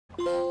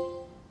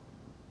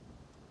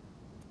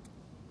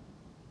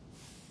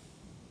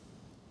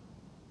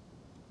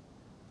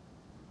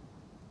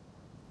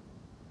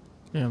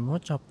Ayan mo,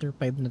 chapter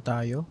 5 na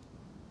tayo.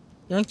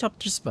 Ilang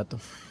chapters ba to?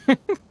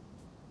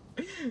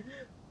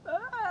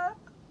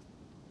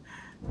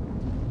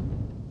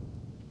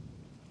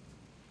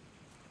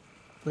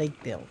 Plague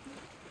Tale.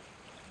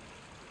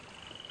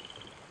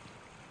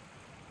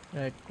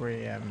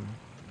 Requiem.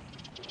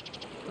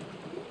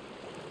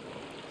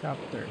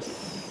 Chapters.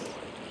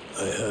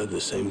 I heard the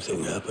same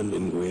thing happened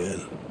in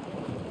Guyenne.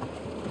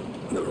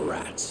 The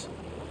rats.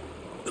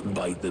 The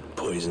bite that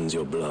poisons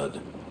your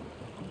blood.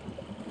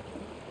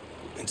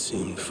 It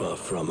seemed far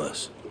from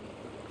us.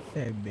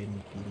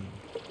 17.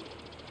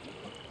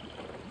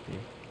 Okay.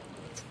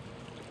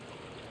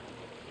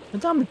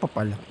 Ang dami pa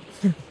pala.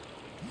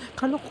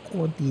 Kala ko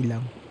konti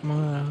lang.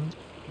 Mga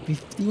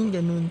 15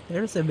 ganun.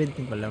 Pero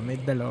 17 pala. May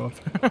dalawa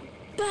pa.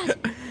 Dad,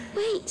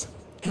 wait.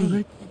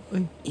 Hey,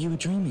 Ay. you were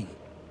dreaming.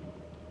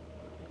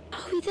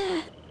 Are we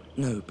there?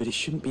 No, but it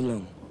shouldn't be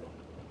long.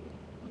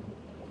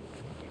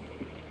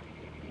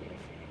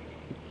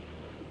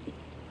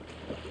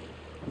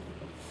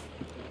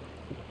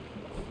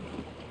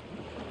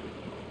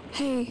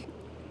 Hey,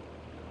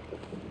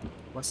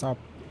 What's up?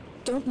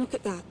 don't look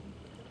at that.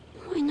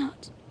 Why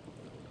not?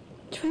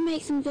 Do I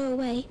make them go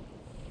away?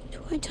 Do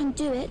I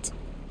undo it?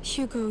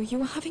 Hugo, you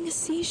were having a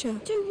seizure.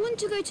 Don't want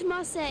to go to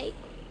Marseille.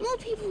 More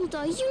people will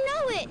die. You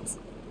know it.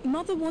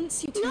 Mother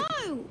wants you to...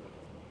 No!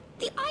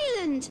 The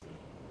island!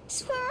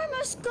 It's where I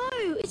must go.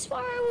 It's where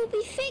I will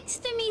be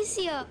fixed,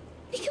 Amicia.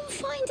 We can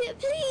find it,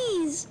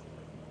 please.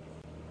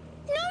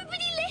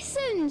 Nobody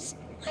listens.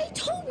 I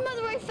told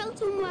Mother I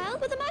felt unwell,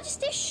 but the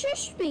Majesty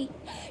shushed me.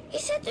 He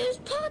said it was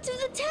part of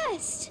the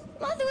test.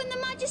 Mother and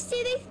the Majesty,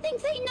 they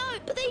think they know,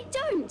 but they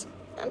don't.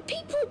 And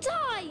people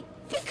die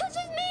because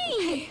of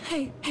me.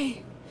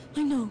 Hey,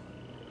 I know.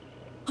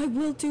 I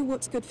will do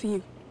what's good for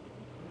you.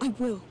 I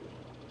will.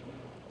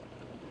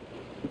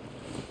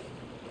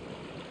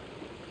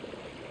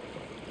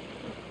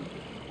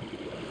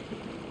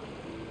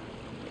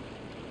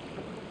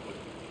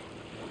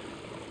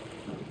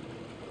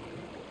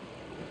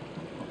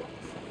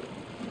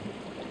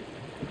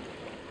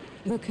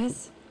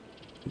 Lucas,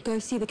 go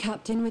see the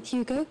captain with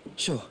Hugo.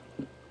 Sure.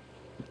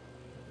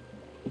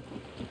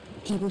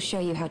 He will show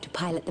you how to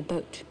pilot the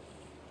boat.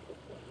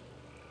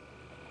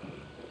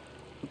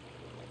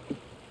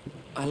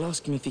 I'll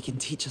ask him if he can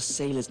teach us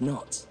sailors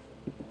knots.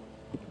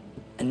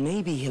 And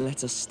maybe he'll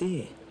let us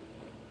steer.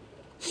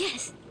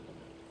 Yes.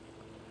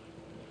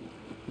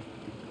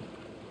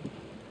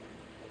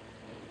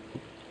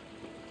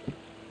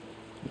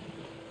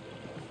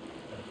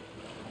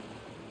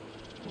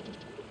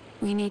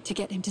 We need to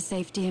get him to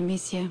safety,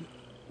 Amicia.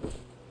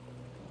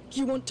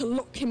 You want to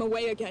lock him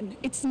away again.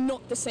 It's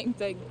not the same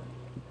thing.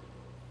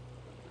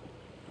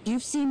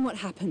 You've seen what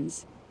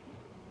happens.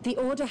 The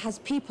Order has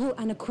people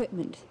and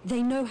equipment.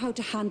 They know how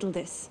to handle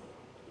this.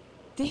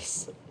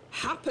 This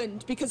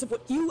happened because of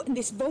what you and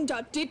this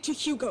Vonda did to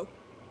Hugo.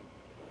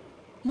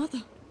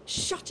 Mother,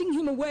 shutting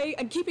him away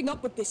and keeping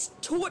up with this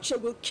torture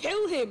will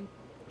kill him.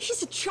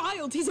 He's a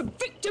child. He's a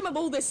victim of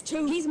all this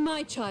too. He's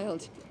my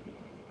child.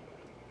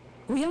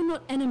 We are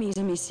not enemies,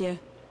 Amicia.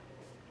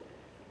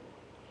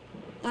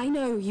 I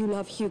know you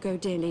love Hugo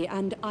dearly,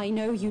 and I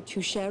know you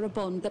two share a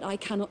bond that I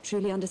cannot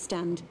truly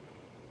understand.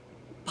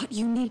 But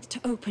you need to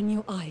open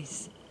your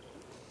eyes.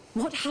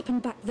 What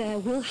happened back there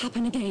will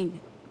happen again.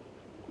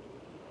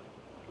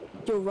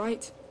 You're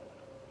right.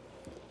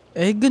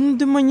 Eh, ganun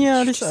din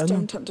mangyari You sa just ano.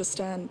 don't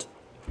understand.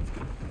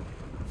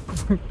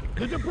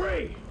 The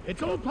debris!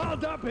 It's all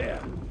piled up here!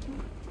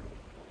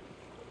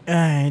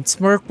 It's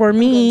work for I'm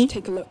going me. to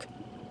take a look.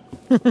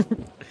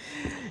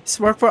 It's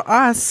work for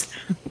us.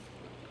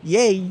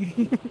 Yay.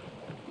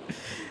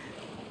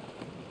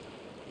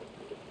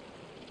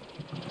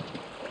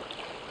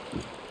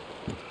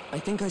 I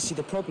think I see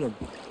the problem.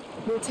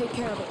 We'll take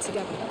care of it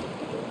together.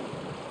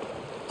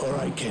 All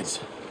right, kids.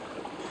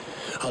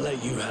 I'll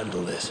let you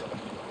handle this.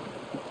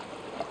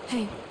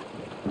 Hey,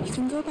 you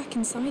can go back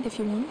inside if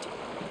you want.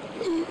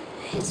 No,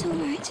 it's all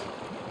right.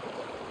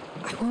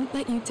 I won't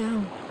let you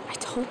down. I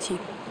told you.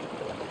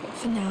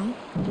 For now,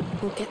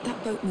 we'll get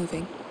that boat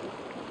moving.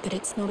 But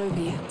it's not over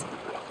yet.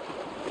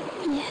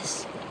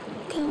 Yes,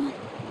 go on.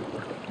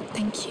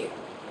 Thank you.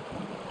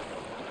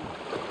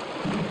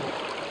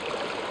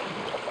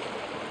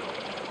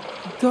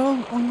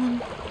 Go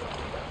on.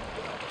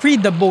 Free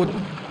the boat.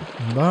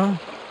 Diba?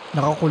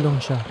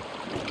 Nakakulong siya.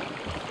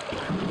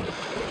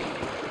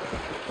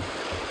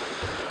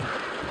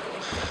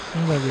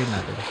 Anong gagawin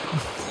natin?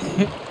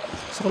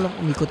 Gusto ko lang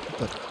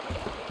umikot-ikot.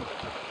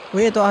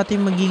 Uy, ito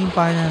ating magiging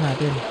pana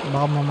natin.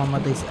 Baka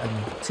mamamatay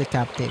si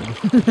Captain.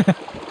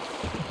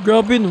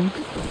 Grabe no.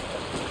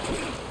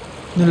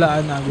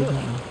 Nulaan na agad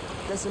na.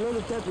 There's a lot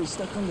of debris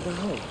stuck under the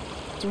hull.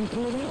 Do we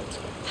pull it out?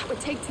 That would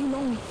take too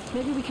long.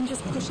 Maybe we can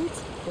just push it?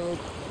 Well,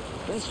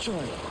 let's try.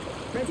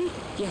 Ready?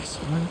 Yes.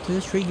 1, 2,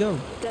 3, go.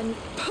 Then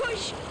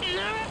push!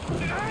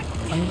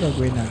 Ano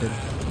gagawin natin?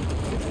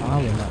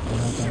 Wala.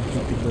 Wala tayong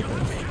pipindutin.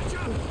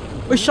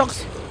 Oh,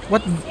 shucks!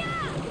 What?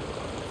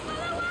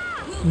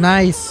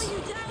 Nice!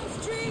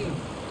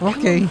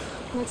 Okay.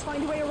 Let's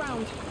find a way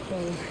around.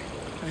 Well,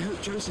 I hope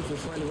Joseph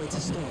will find a way to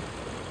stop.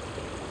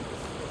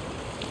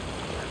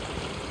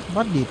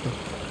 Ba't dito?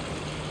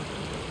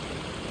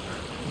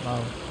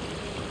 Wow.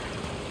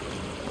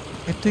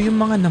 Ito yung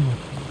mga dami.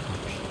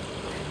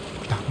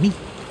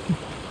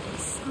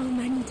 So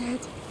many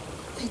dead.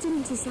 They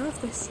didn't deserve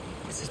this.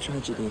 It's a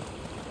tragedy.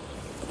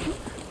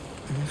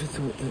 I never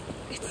thought that...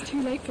 It's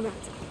too late for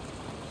that.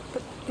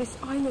 But this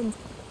island,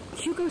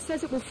 Hugo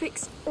says it will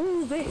fix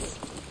all this.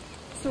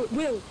 So it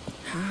will.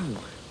 How?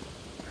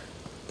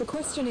 The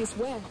question is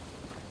where?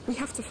 We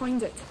have to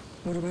find it.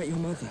 What about your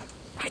mother?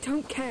 I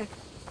don't care.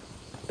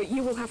 But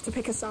you will have to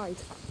pick a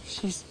side.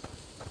 She's...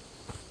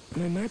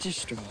 my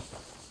magistrar.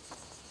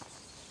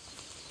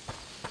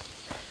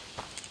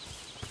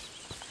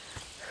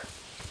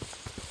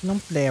 Ng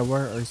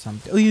flower or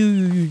something. Uy,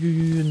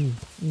 yun.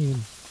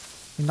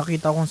 May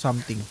nakita akong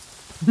something.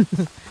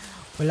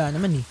 Wala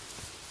naman eh.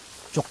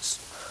 Jokes.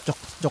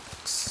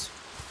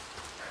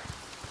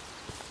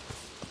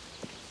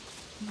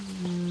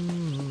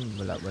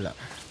 Wala.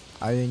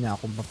 Ayaw niya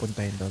akong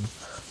papuntahin doon.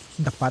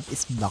 The path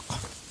is block.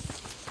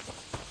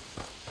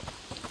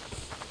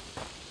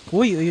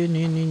 Uy, yun.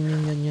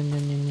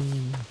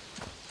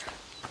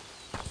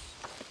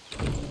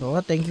 So,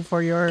 thank you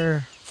for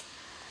your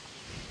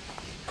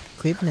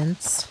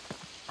equipments.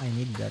 I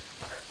need that.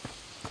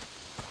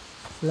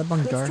 Wala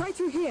bang jar? Let's try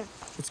through here.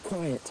 It's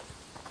quiet.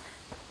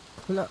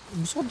 Wala.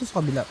 Gusto ko doon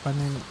sa kabila.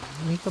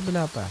 May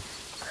kabila pa.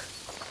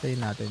 Tayo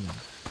natin yun.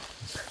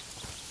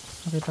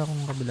 Nakita ko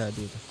ng kabila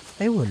dito.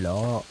 Ay,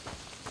 wala.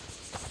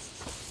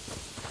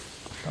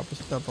 Tapos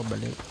ito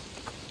pabalik.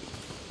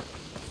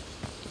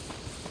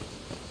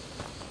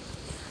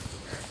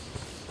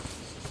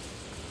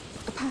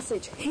 A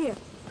passage here.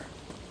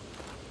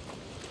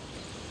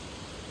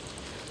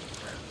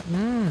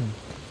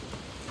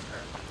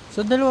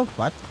 So, dalawa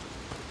pat?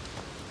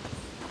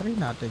 Try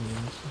natin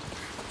yun.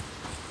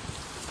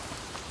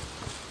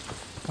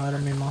 Para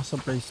may mga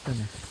surprise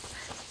dun eh.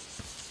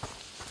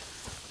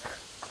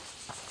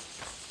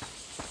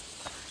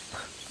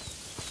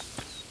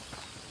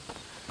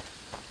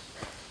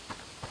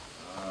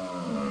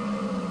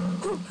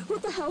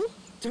 What the hell?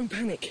 Don't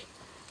panic.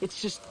 It's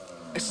just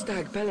a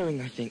stag bellowing,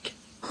 I think.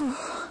 Oh,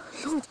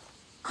 Lord,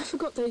 I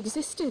forgot they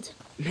existed.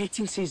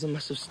 Mating season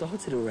must have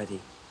started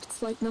already. It's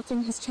like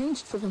nothing has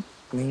changed for them.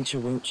 Nature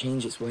won't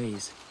change its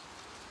ways.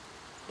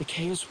 The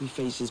chaos we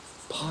face is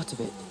part of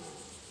it.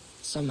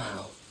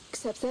 Somehow.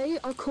 Except they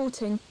are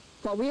courting,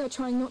 while we are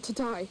trying not to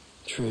die.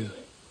 True.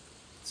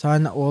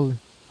 Sana all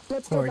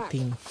Let's go back.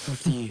 14.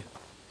 After you.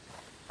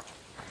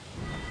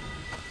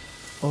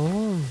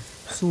 Oh,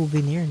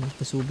 souvenir.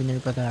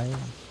 Nagpa-souvenir pa tayo.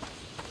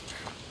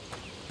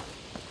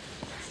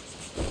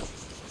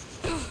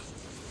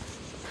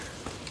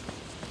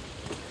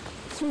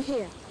 Through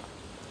here.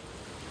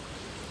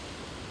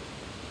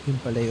 Yun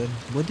pala yun.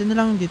 Buti na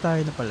lang hindi tayo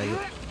napalayo.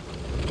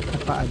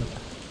 Napaano pa.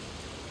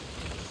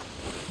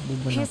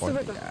 Bubo ng Here's the konti.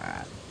 river.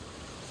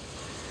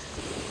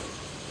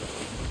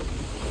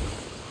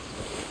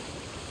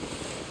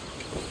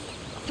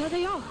 There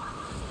they are.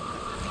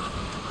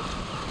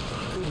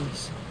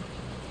 Goodness.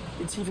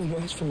 It's even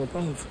worse from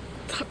above.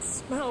 That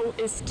smell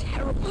is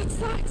terrible. What's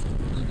that?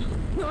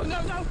 No.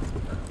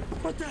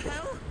 What the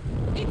hell?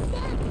 It's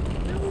them.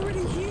 They're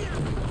already here.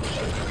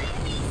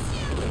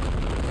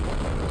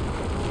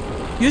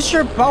 Use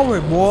your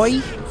power, boy!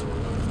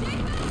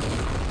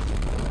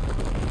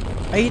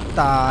 Ay,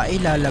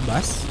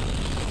 lalabas?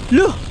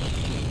 Loh!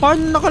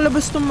 Paano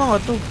nakalabas tong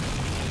mga to?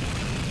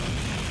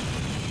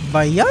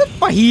 Bayat?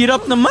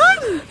 Pahirap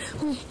naman!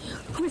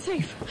 We're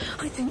safe,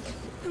 I think.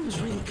 That was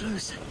really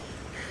close.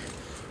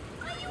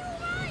 Are you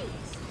alright?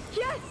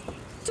 Yes!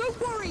 Don't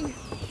worry!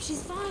 She's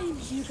fine,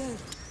 Hugo.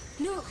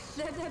 Look,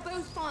 they're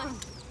both fine.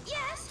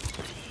 Yes,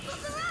 but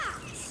the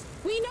rats!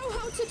 We know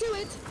how to do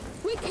it!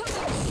 We're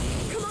coming!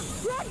 Come on,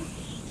 run!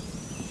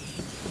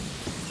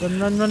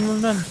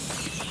 Run.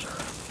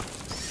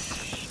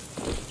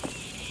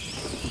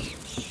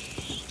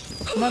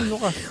 Come on,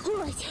 Lucas.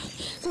 Alright,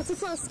 that's the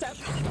first step.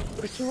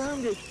 We're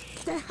surrounded.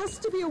 There has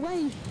to be a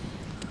way.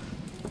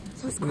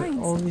 Those cranes.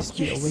 There'll always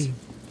be a way.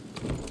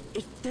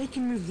 If they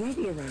can move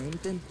rubble around,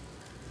 then...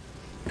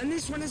 And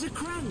this one is a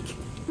crank.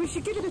 We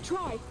should give it a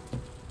try.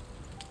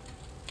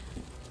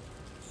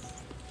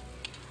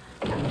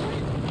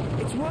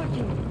 It's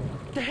working.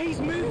 The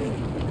hay's moving.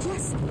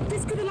 Yes,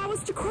 this could allow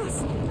us to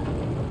cross.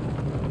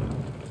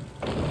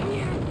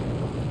 Yeah.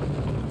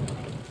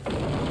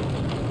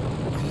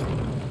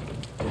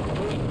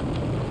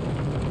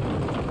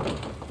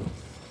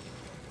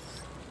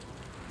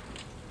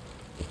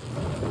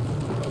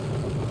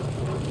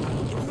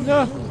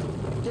 No.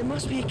 There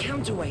must be a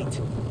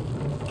counterweight.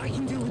 I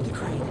can deal with the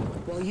crane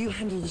while you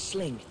handle the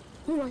sling.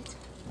 Alright,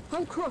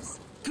 I'll cross.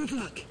 Good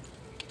luck.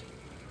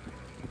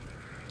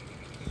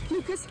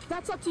 Lucas,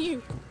 that's up to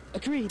you.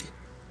 Agreed.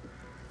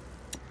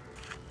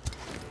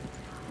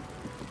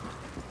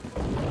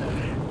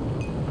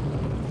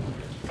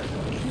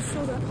 You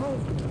saw that hole.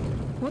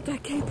 What they're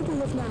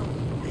capable of now.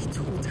 They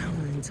tore down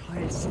an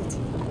entire city.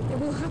 It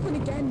will happen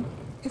again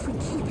if we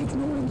keep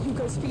ignoring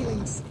Hugo's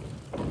feelings.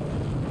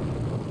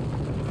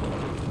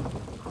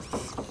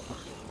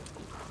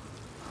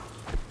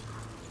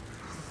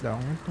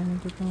 lang.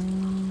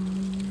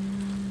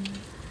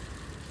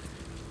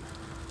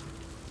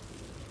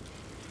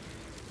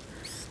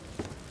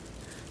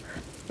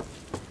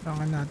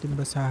 Kailangan natin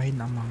basahin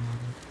ang mga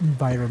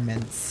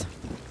environments.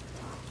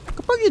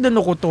 Kapag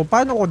inano ko to,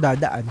 paano ko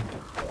dadaan?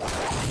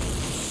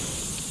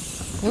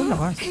 Oh,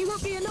 lakas. He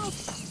won't be enough.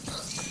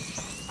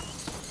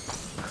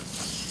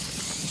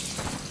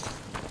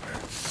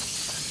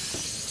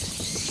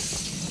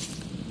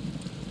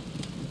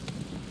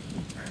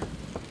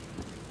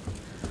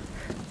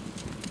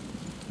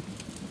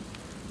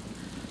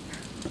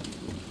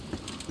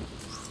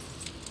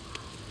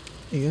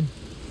 Ayun.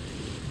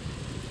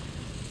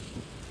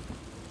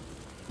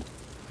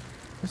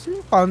 Kasi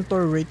yung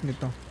counter rate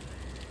nito.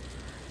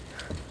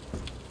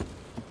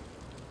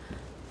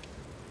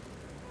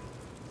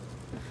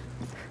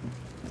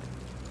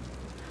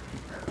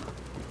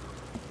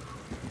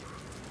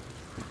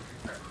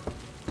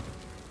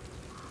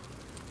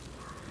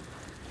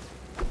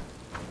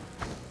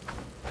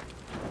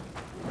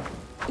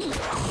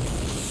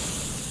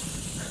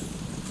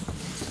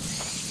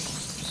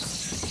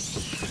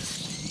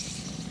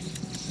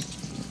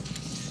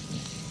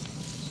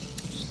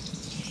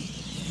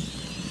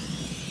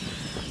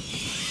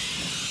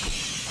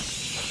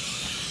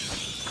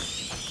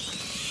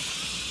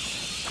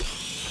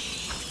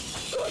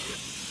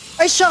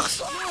 Ay, shucks!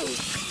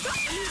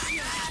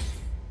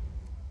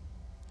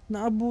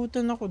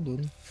 Naabutan ako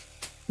dun.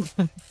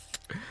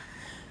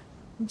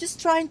 I'm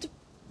just trying to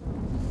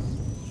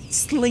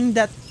sling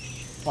that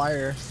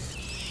fire.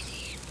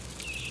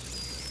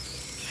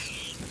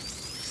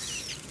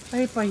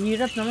 Ay,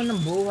 pahirap naman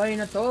ng buhay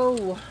na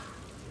to.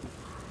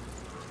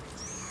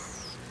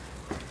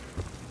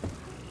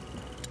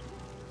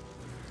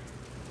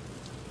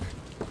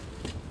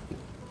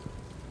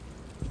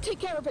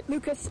 Take care of it,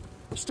 Lucas.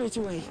 Straight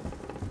away.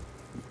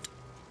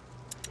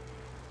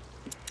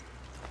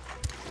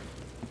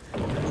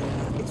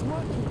 It's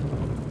working.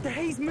 The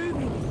hay's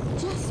moving.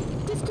 Yes,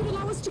 this could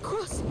allow us to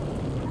cross.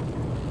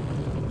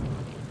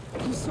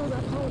 You saw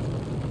that hole.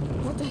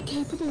 What they're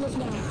capable of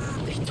now.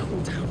 They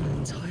tore down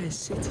an entire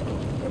city.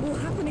 It will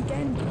happen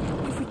again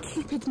if we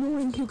keep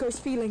ignoring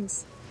Hugo's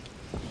feelings.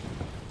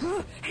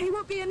 Hay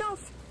won't be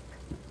enough.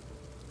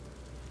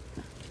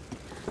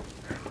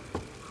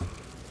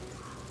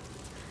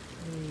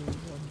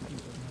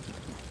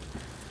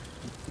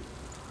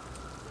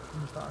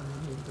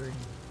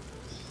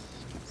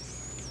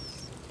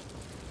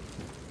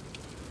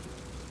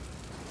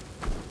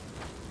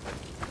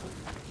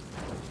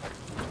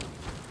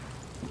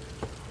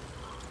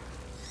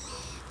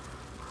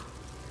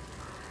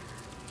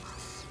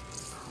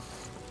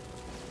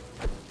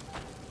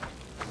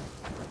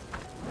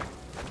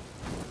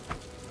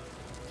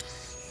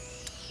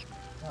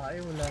 Ay,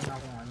 wala na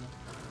akong ano.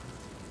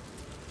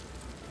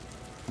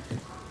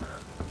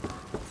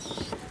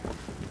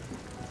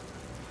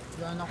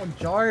 Wala na akong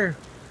jar.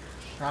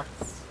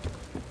 Shucks.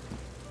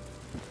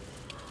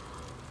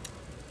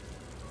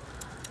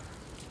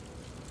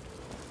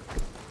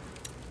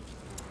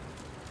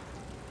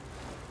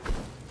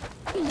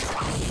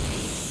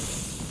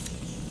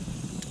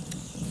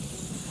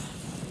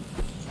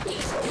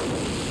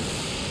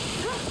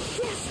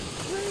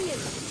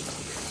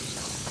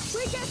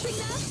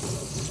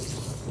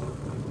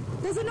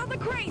 There's another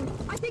crane!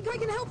 I think I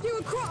can help you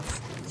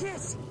across!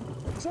 Yes!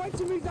 Try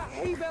to move that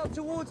hay bale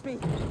towards me.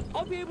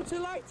 I'll be able to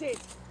light it.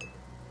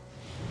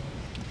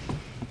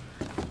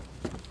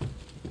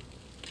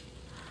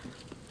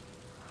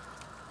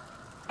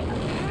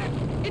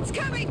 It's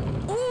coming!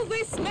 All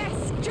this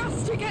mess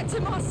just to get to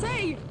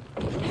Marseille!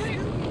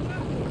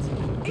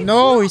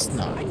 No, it's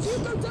not. And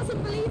Hugo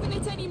doesn't believe in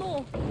it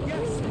anymore!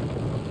 Yes!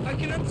 I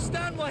can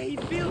understand why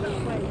he'd feel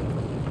that way.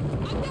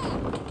 I'm there!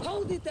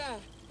 Hold it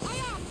there! I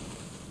am!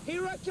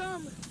 Here I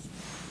come!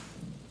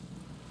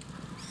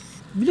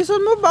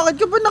 Bilisan mo, bakit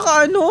ka ba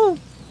nakaano?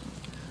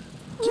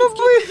 Ano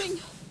po eh?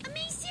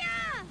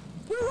 Amicia!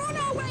 We're on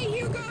our way,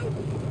 Hugo!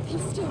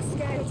 He's still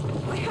scared.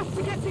 I have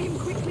to get to him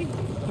quickly.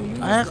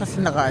 Ay, kasi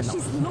nakaano.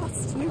 She's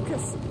lost,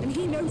 Lucas, and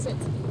he knows it.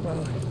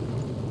 Well,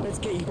 let's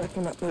get you back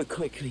on that boat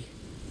quickly.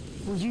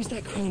 We'll use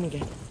that crane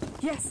again.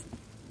 Yes.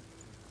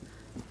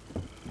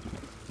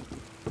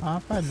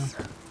 Ah, paano?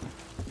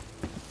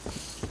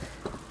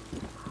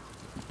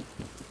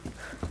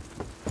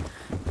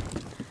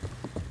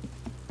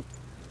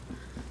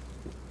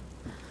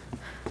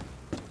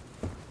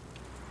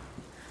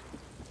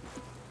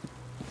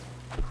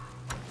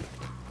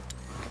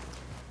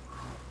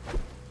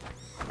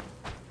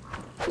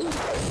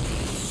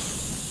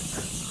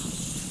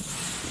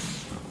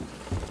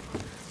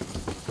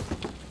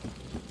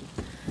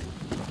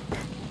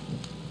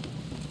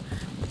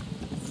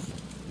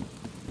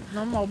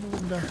 No,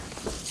 mabubuga.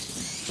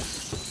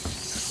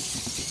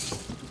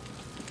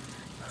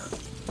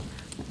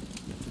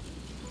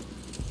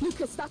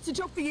 Lucas, that's a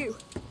job for you.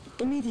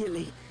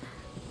 Immediately.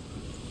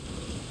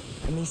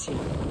 Amicia,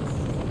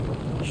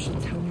 you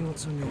should tell me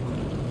what's on your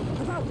mind.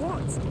 About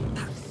what?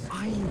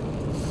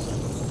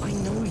 I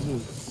know you.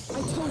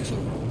 I told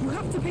you, you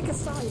have to pick a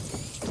side.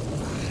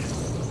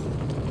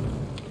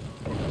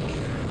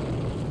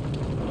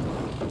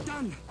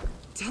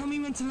 Tell me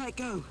when to let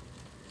go.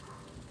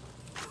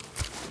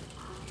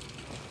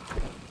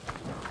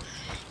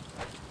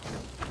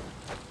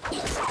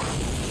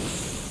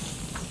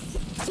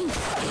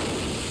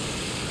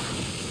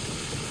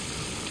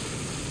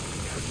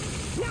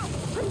 Now,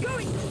 I'm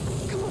going!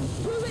 Come on,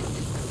 move it!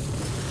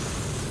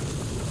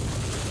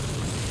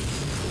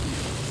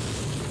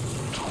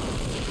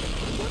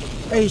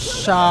 Hey,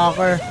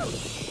 shocker.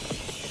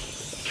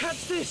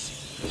 Catch this!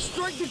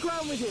 Strike the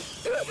ground with it!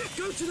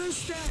 Go to those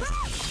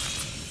stairs!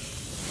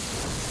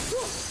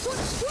 What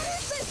is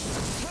this?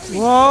 Hurry.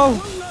 Whoa.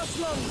 One last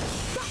run!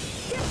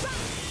 Get back!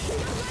 We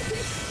don't like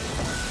this!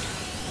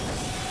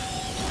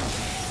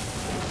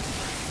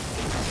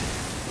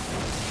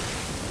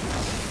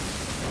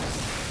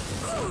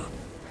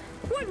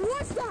 What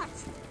was that?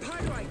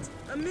 Pyrite!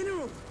 A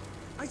mineral!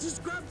 I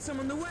just grabbed some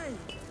on the way.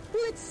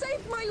 Well, it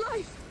saved my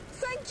life!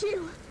 Thank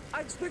you!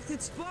 I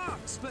expected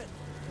sparks, but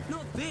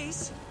not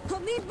this. I'll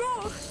need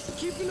more!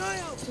 Keep an eye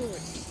out for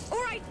it.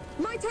 Alright,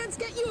 my turn to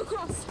get you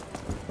across!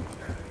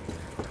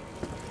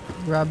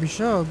 Grabe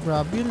siya.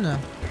 Grabe yun na.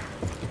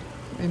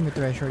 Ay, may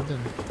treasure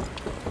dun.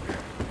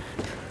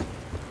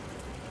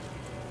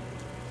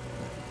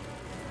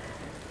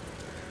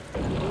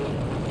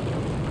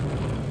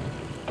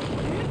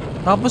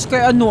 Tapos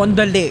kay ano, ang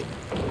dali.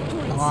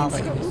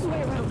 Nakakainis. All the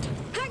way around.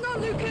 Hang on,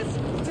 Lucas!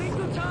 Take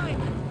your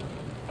time.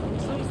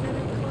 As long as they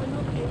don't climb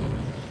up here.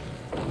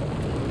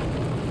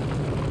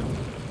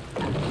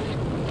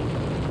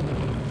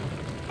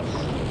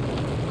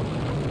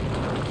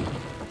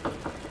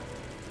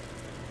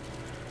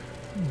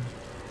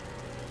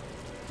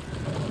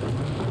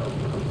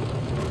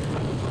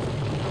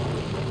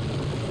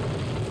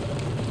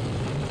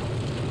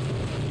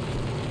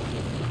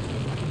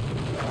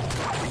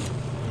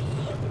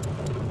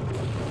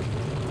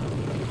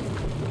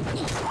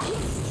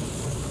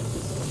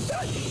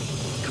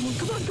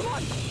 Come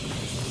on!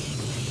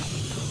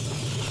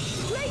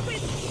 Leave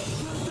it!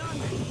 Well done.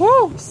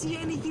 Woo! See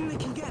anything that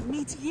can get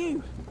me to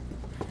you?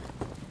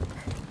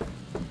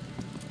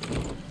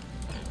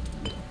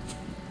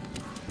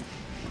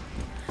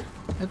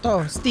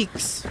 Ito,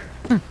 sticks.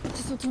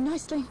 This will do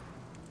nicely.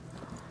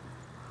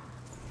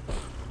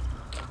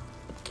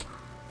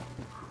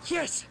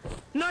 Yes!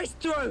 Nice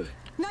throw!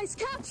 Nice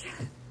catch!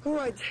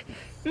 Alright,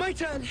 my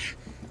turn.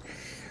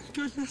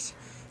 Goodness.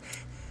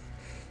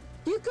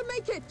 You can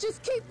make it!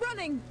 Just keep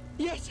running!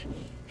 Yes!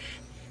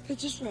 They're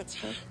just rats,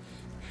 huh?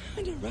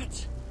 I know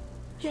rats.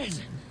 Yes.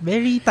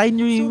 Very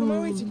tiny. So what am I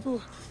waiting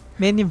for?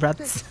 Many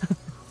rats.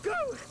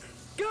 Go!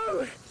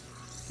 Go!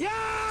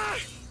 Yeah!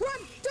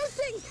 Run! Don't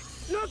think!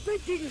 Not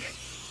thinking!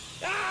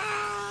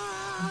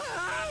 Ah!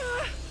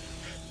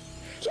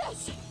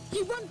 Yes!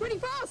 You run pretty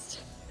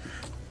fast!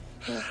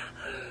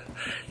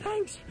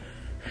 Thanks.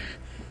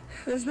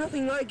 There's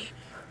nothing like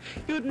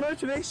good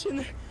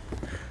motivation.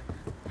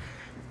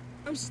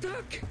 I'm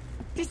stuck.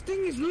 This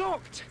thing is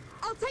locked.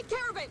 I'll take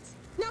care of it!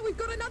 Now we've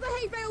got another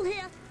hay bale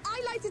here!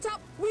 I light it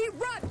up, we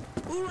run!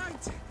 All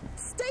right.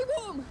 Stay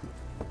warm!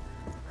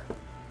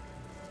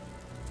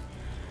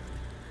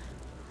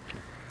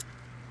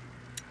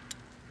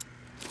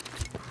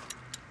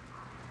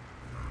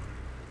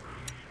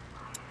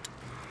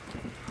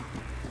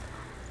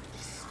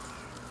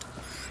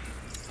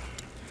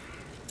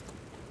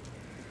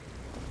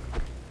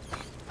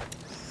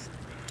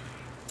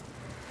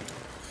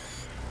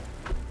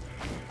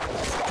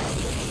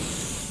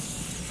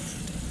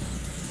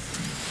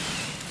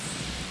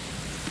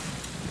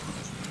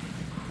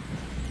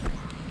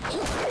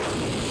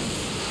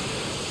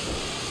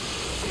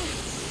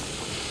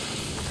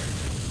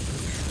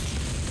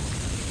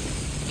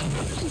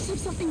 Please have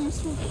something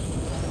useful.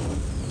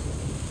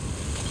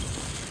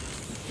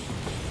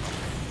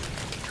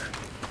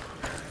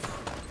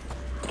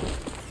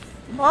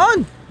 Come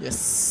on!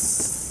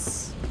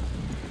 Yes!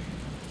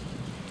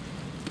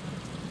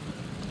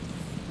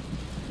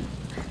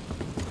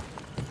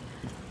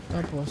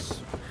 Tapos,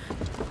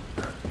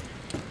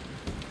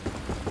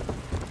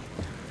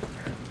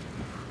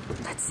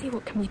 Let's see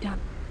what can be done.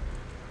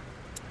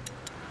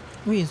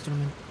 uy,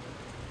 instrument.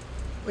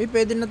 Uy,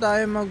 pwede na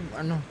tayo mag,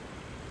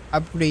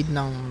 upgrade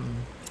ng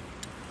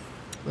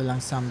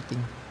walang something.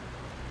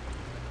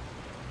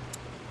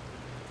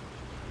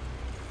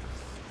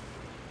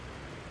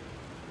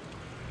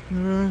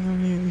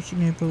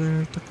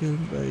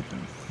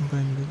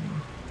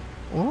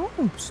 Oh,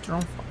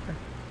 strong fire.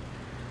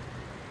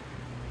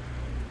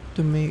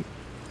 To make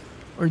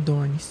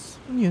Ordornis.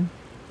 Ano yun?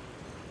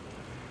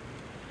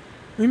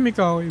 Uy, may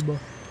kahoy ba?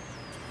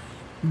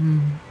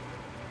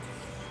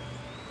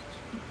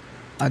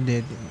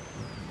 Dead.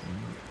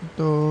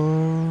 Ito.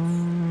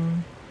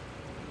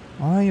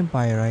 Yung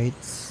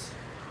pyrites.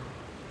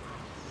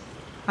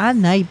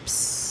 Knives.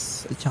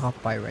 At saka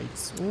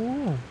pyrites.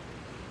 Oh.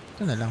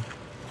 Ito na lang.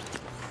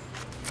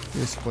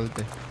 Useful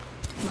to.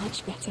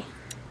 Much better.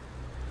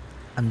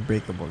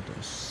 Unbreakable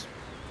doors.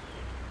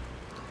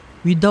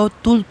 Without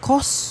tool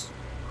cost.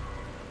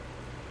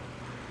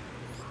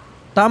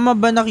 Tama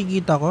ba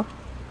nakikita ko?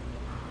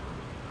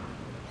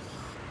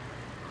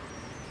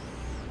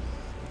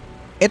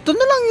 Ito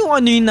na lang yung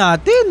ano yun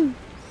natin.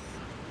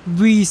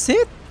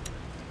 Reset.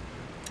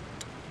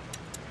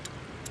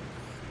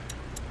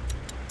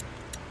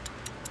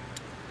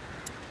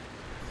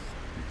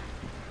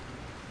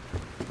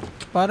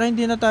 Para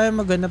hindi na tayo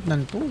maghanap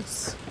ng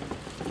tools.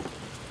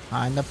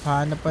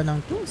 Hanap-hanap pa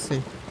ng tools eh.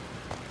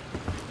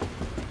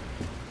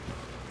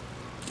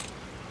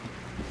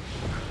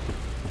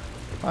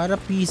 Para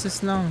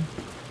pieces lang.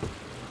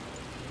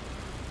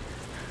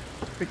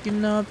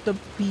 Picking up the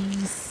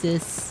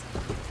pieces.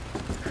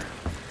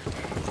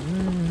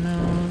 No,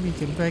 we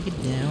can break it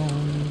down.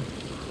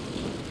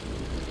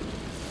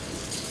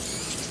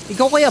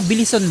 Ikaw kaya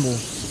bilisan mo.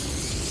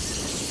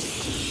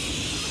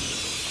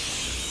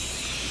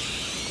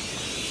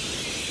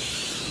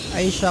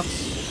 Ay shucks,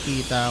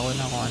 kita ko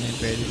na kung ano yung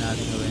pwede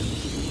natin gawin.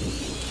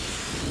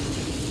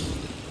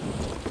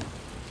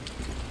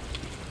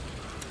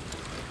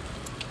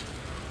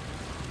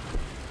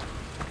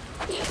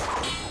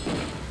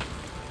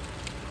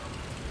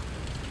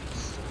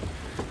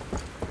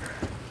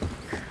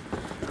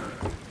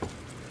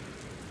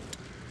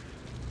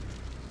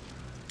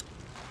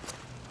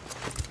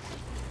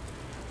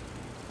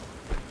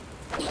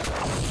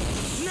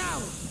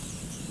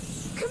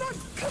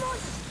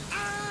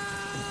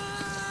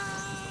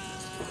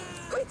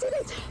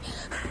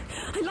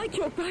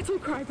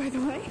 Battle cry, by the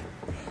way.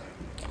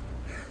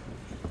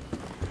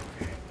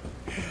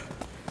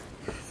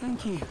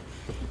 Thank you.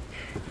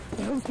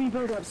 It helps me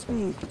build up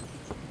speed,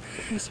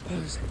 I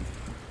suppose.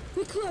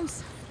 We're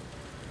close.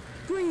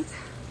 Breathe.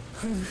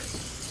 I'm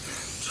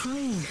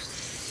trying.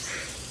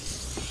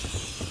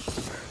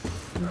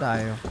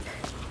 Tayo.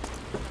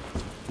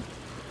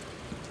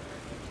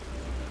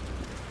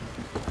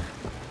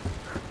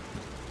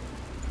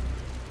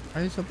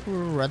 Ay, sa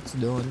poor rats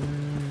doon.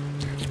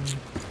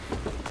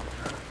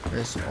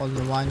 There's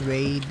only one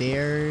way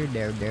there. And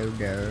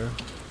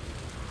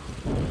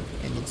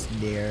it's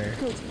there.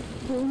 Good.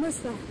 We're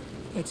almost there.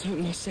 Let's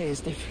hope Marseille is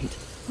different.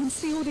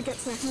 Once the Order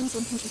gets their hands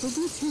on him, it'll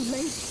be too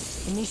late.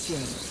 Amicia,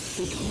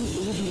 we can't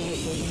all be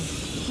out there.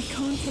 We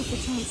can't take the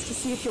chance to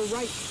see if you're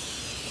right.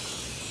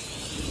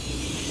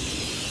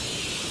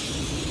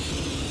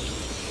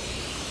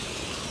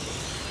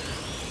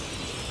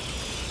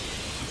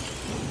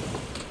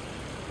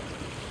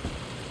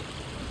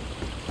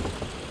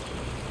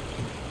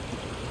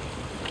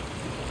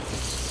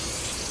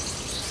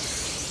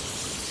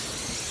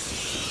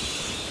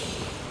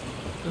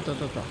 Ito.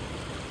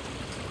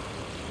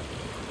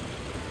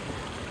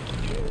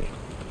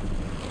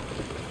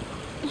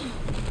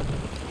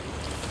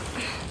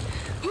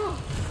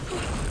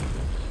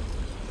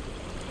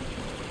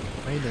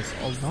 Okay, that's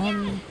all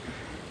done.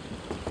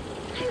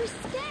 I was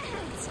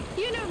scared.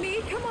 You know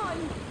me, come on.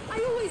 I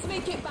always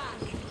make it back.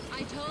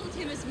 I told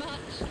him as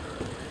much.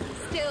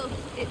 Still,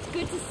 it's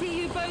good to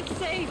see you both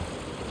safe.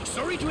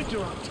 Sorry to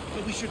interrupt,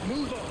 but we should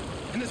move on.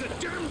 And there's a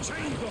damn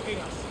chain blocking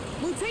us.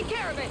 We'll take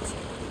care of it.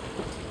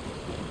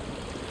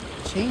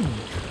 Chain.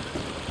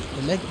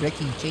 The leg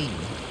breaking chain.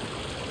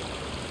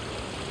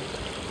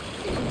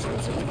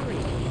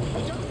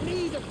 We don't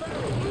need a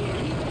ferry. We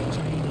need a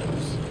chain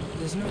loose.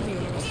 There's nothing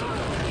on our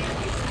side.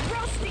 It's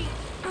rusty.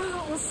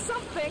 Or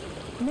something.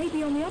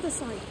 Maybe on the other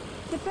side.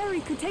 The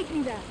ferry could take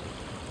me there.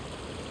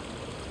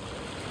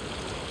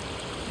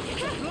 It's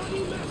a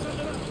bloody mess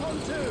under that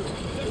pontoon.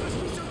 There must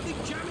be something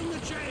jamming the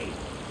chain.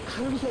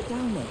 How do we get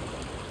down there?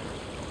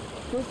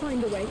 We'll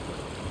find a way.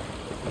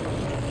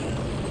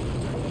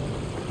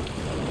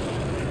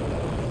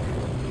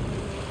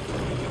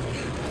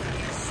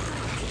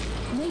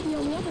 Maybe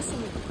on the other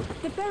side.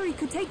 The ferry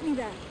could take me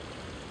there.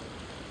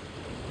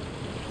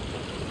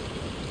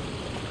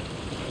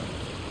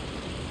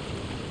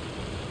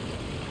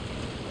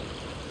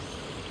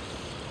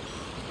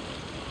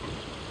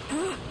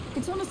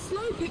 It's on a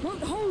slope, it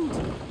won't hold.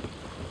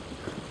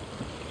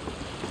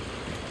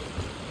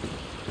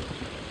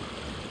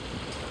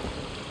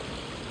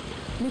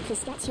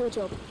 Lucas, that's your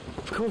job.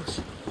 Of course.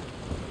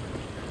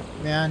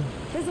 Man.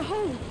 There's a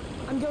hole.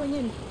 I'm going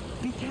in.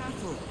 Be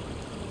careful.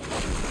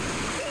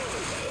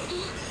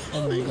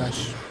 Oh my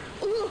gosh.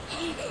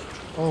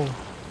 Oh.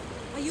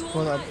 Are you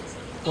Pull all up. right?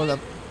 Pull up.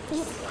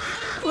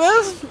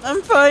 Well,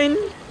 I'm fine.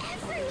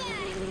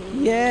 Everywhere.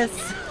 Yes.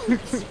 No!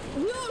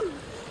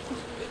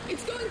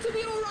 It's going to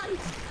be all right.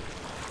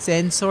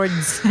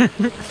 Sensors.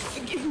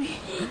 Forgive me.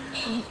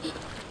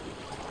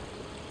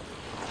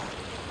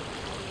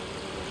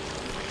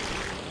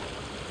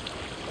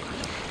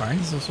 Parang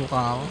susuka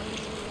ako.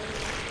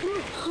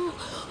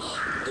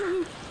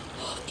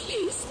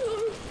 Please, no.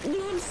 No,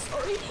 I'm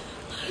sorry.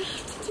 I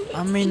have to do it.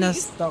 May Please,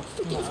 na-stuck na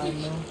forgive me.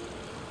 ano.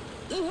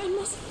 I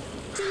must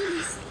do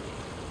this.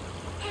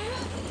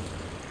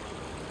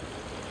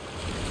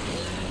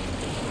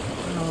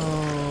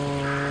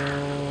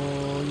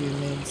 Oh, you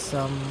need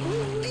some...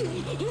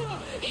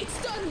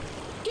 It's done.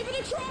 Give it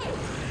a try.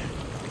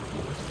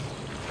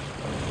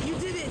 You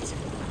did it!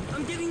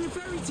 I'm getting the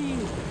ferry to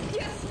you.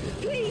 Yes,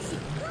 please.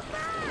 Come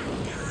back.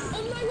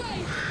 On my way.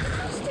 It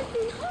must have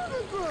been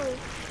horrible.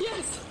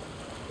 Yes.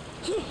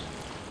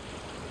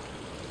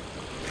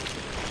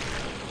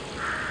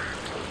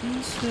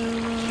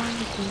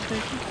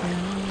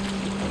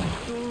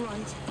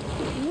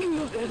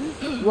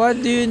 What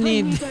do you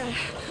need?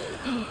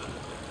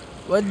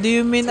 What do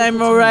you mean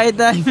I'm alright?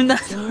 I'm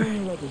not.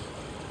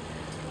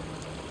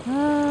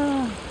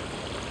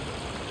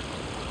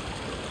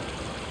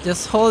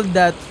 Just hold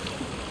that.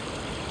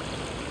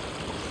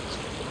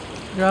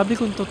 Grabe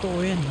kung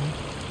totoo yan.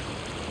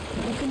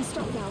 You can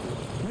stop now.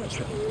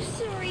 I'm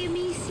sorry,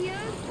 Amicia.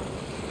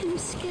 I'm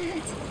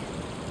scared.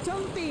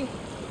 Don't be.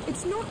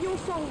 It's not your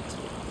fault.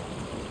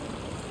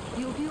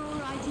 You'll be all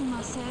right in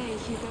Marseille,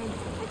 Hugo.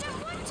 I don't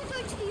want to go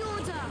to the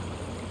Order.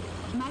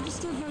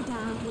 Magister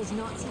Verdun was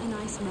not a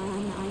nice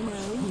man, I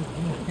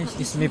know.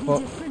 Excuse me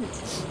po. Different.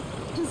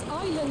 His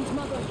island,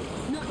 Mother.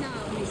 Not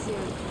now,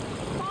 Monsieur.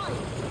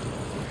 Fine.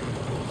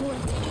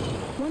 Wait.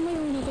 One way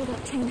or another,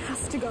 that chain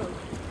has to go.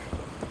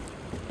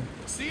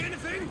 See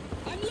anything?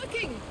 I'm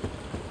looking.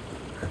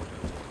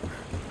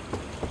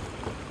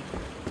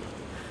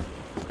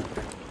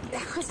 There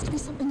has to be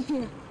something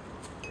here.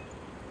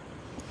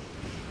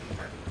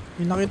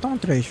 Yung nakita kong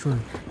treasure.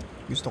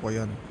 Gusto ko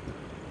yan.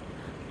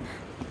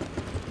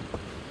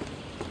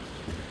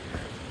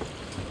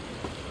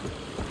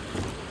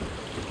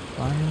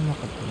 Paano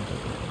makapunta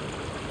dito?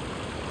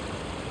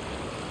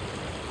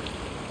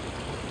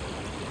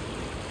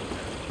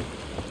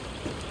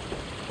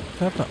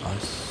 Sa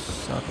taas.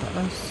 Sa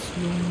taas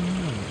yung...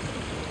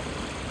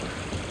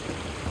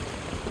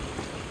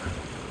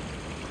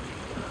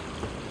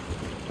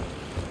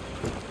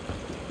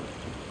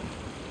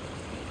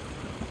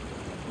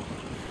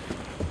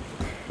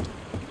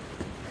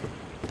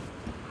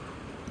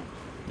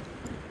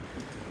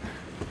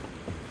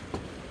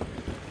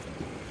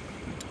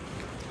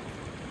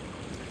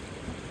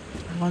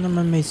 Ano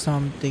naman may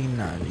something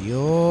na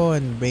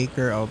yun.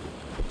 Breaker of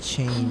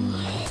chain.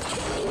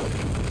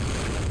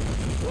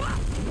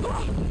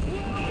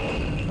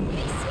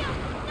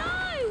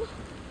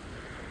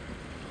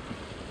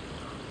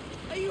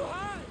 Are you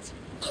hurt?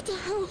 What the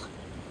hell?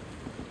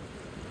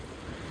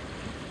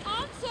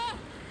 Answer!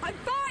 I'm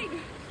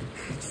fine!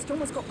 I just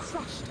almost got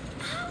crushed.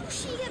 How will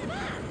she get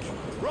back?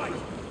 Right.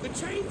 The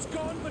chain's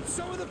gone, but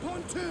so are the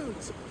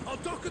pontoons. I'll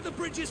dock at the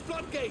bridge's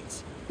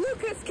floodgates.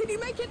 Lucas, can you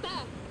make it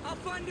there? I'll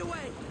find a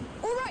way.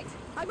 All right,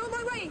 I'm on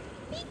my way.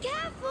 Be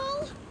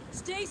careful.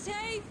 Stay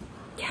safe.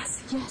 Yes,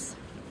 yes.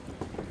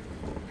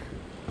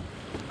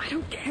 I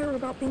don't care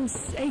about being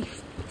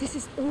safe. This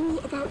is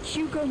all about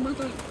Hugo,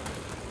 Mother.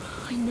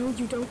 I know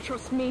you don't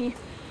trust me,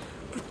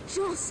 but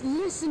just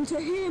listen to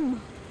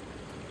him.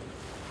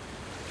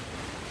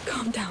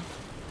 Calm down.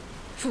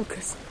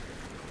 Focus.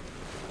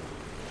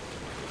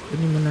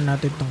 Kunin muna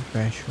natin tong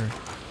pressure.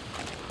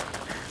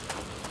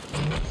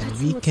 And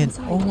we can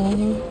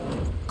all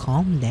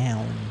calm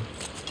down.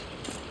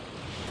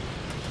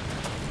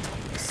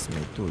 Yes,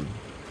 may tool.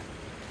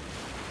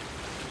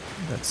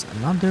 That's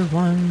another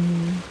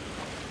one.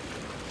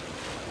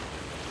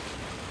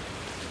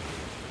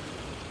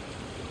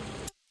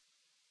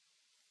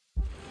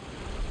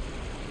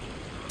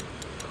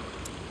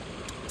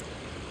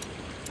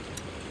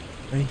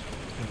 Ay,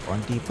 may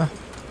konti pa.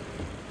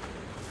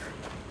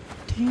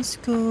 Things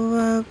go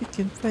up, we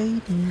can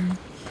fight it.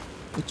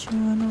 But you're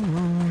not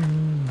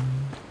wrong.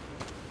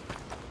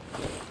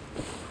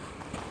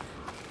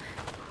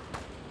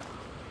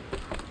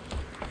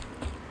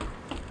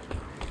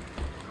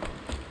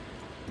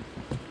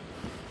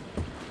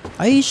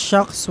 Ay,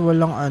 shucks,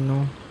 walang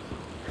ano.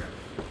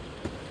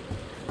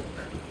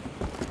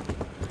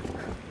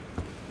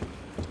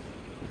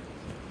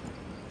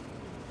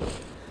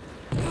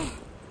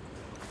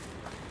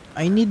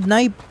 I need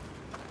knife.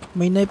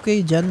 May knife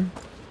kayo dyan.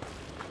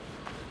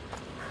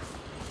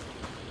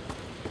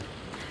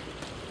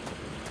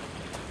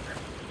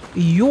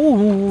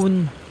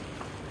 Yun.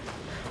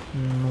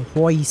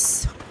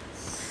 Hoist.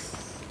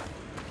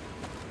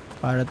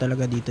 Para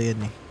talaga dito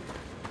yun eh.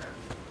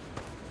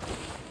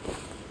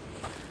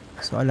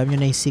 So alam nyo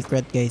na yung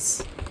secret,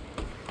 guys.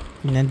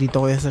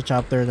 Nandito kayo sa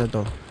chapter na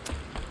to.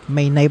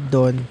 May knife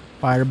doon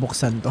para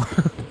buksan to.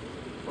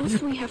 What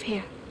do we have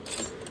here?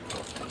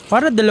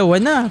 Para dalawa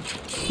na.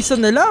 Isa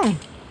na lang.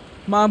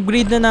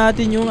 Ma-upgrade na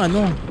natin yung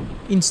ano,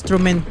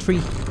 instrument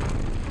tree.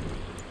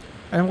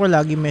 Alam ko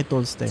lagi may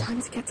tools tayo. Time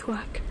to get to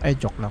work. Ay,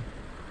 joke lang.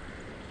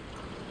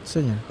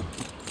 Saan yan?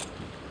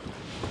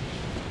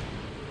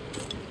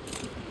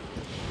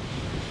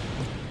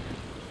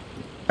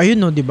 Ayun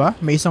no, di ba?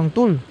 May isang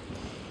tool.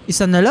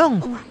 Isa na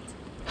lang. All right,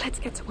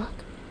 let's get to work.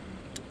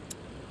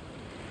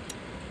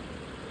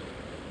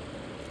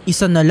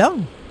 Isa na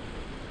lang.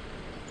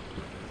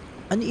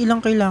 Ano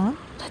ilang kailangan?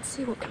 Let's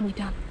see what can be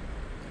done.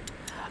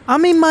 Ah,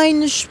 may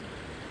minus.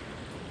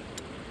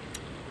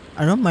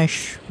 Ano? May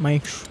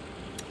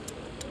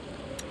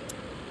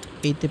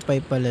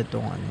 85 pala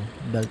itong ano,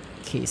 belt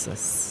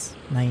cases.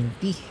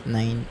 90.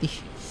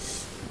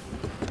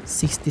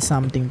 60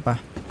 something pa.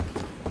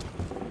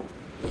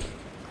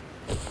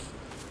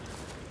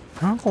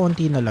 Ah,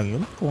 konti na lang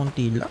yun.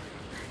 Konti lang.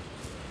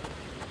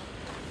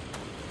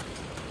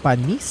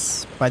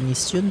 Panis.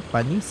 Panis yun.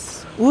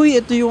 Panis. Uy,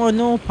 ito yung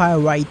ano,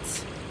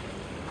 pyrite.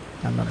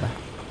 Tama ba?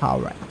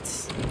 Alright.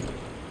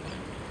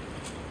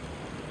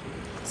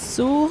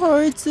 So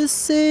hard to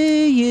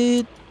say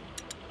it.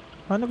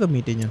 Paano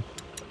gamitin yun?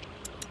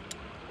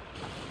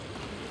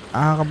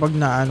 Kapag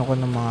naano ko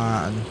ng mga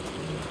ano,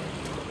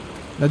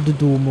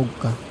 nadudumog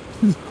ka.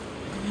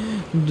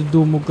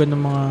 Nadudumog ka ng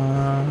mga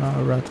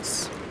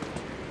rats.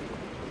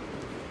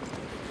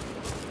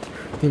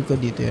 Feel ko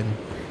dito yan.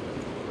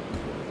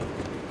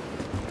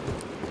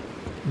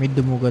 May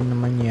dumugan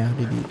naman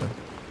nangyari dito.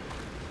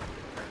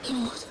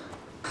 Lord,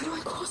 how do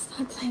I cross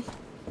that thing?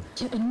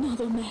 Yet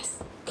another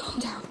mess. Calm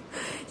down.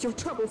 Your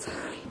troubles.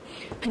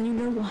 And you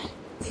know what?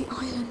 The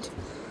island.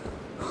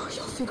 Oh,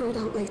 you'll figure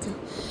it out later.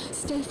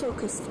 Stay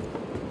focused.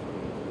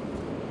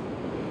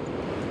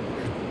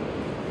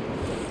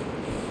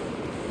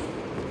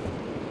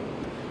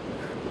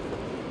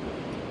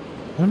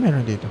 Ano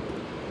meron dito?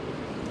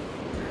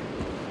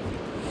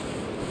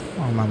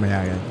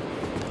 Mamaya yan.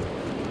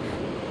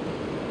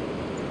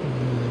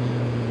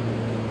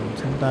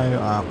 Saan tayo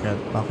aakyat?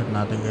 Bakit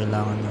natin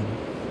kailangan yun?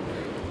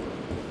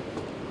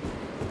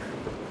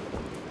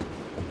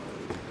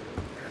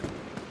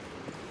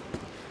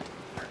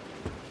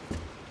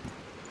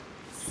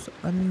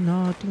 Saan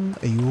natin?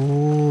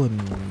 Ayun.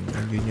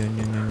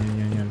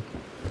 Yun.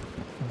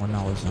 Ako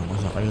na ako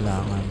sa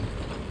kailangan.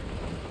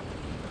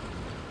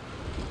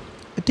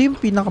 Ito yung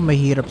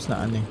pinakamahirap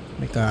na ano eh.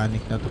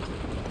 Mechanic na to.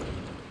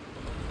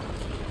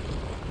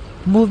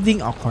 Moving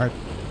a cart.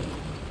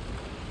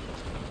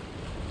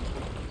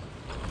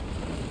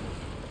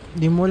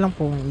 Hindi mo lang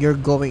kung you're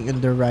going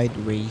in the right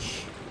way.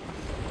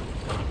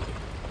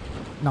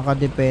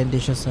 Nakadepende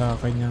siya sa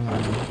kanyang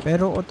ano.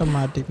 Pero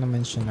automatic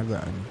naman siya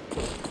nag-ano.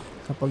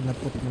 Kapag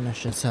naput mo na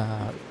siya sa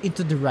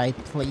into the right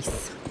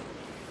place.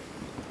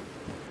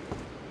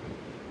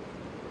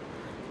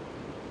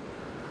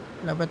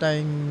 Wala ba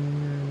tayong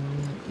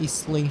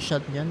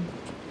slingshot yan?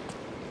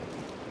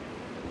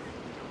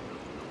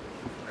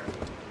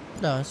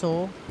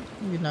 So,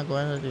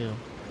 ginagawa natin yun.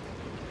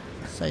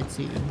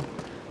 Sightseeing.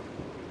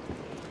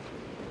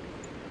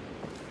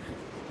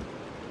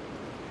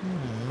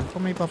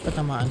 Kung may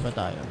papatamaan pa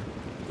tayo.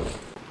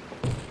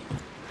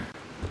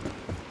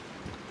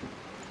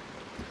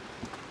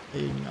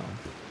 Ayun nga.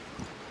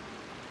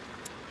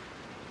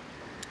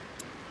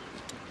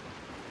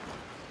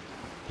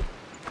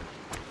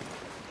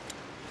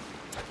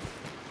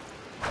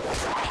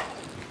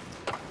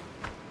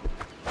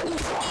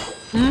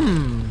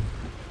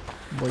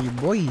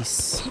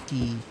 Boys.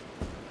 Okay.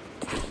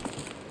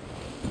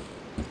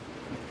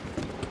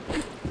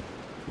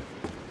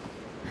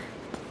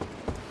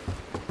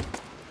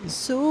 It's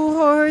so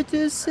hard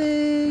to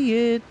say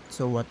it.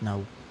 So what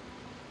now?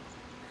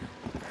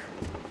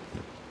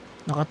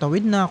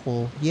 Nakatawid na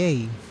ako.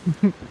 Yay.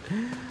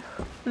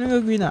 Ano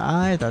gagawin na?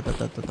 Ay, Ba't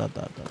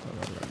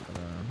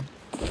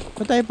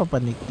tayo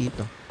papanik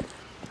dito?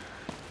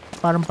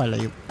 Parang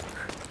palayo.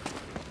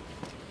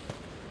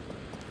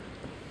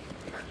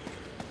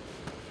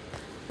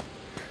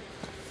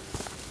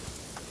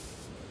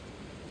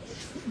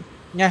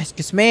 Yeah,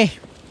 excuse me.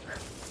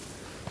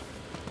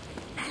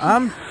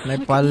 May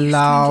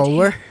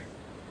flower.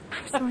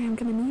 I'm sorry, I'm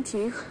gonna need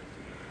you.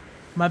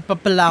 May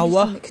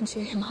papalawa. Anything that can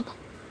cheer him up.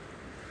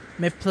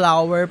 May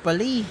flower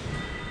pala eh.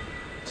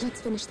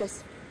 Let's finish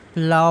this.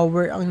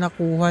 Flower ang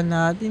nakuha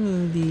natin,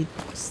 hindi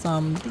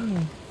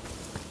something eh.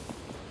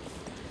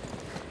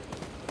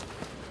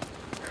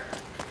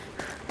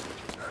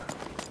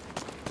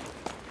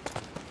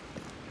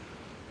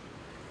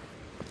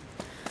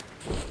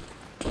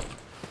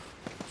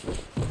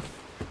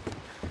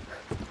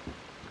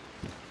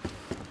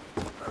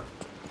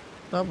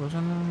 Tapos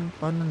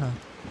paano na?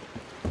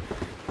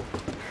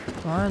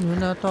 Paano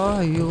na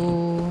tayo?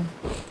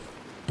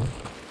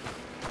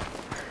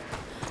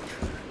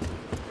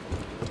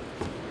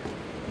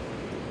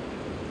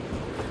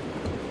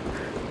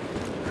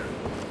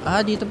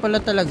 Dito pala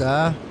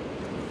talaga.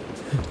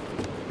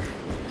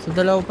 So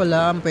dalawa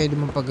pala ang pwede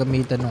mong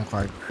paggamitan ng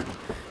cart.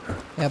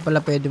 Kaya pala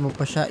pwede mo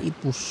pa siya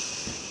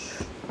i-push.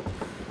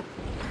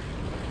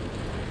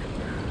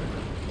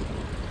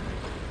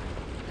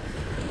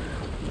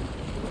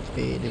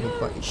 Pwede mo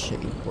pa siya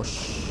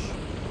i-push.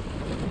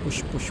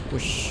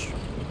 Push.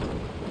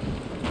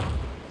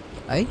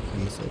 Ay,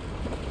 reset.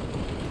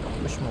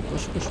 Push mo,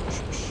 push. Push.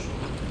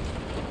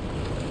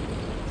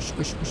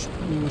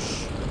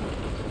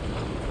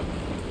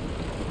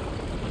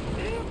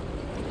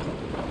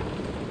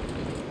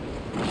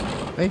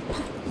 Okay,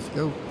 let's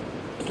go.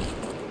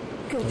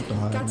 Good.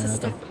 That's a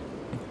step.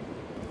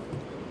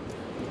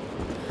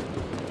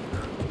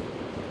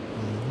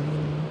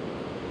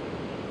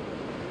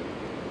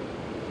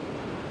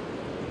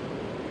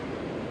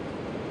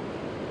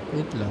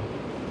 Wait lang.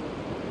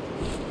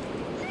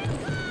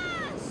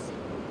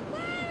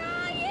 Where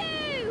are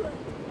you?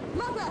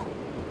 Mother,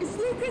 is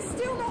Lucas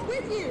still not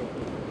with you?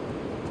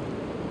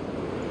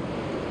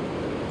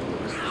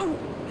 How?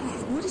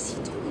 What is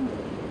he doing?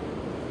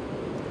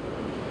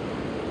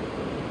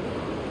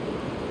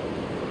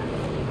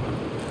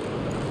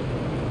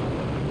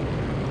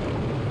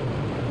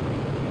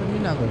 Ano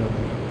ginagawa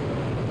mo?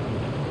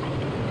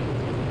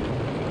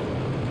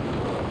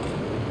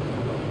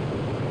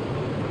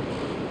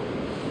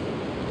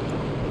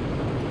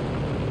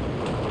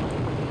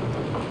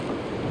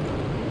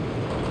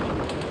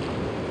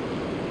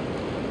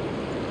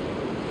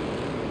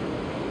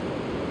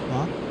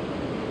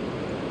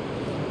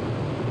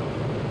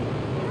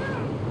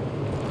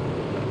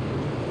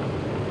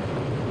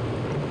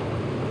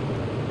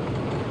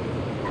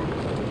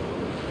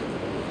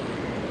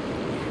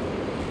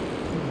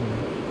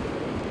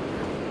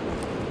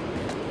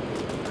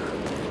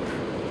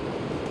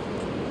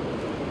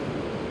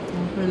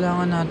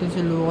 Kailangan natin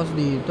si Lucas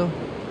dito.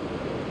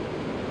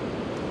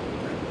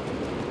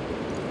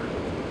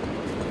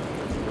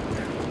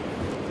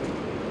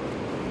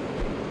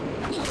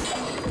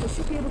 We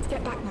should be able to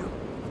get back now.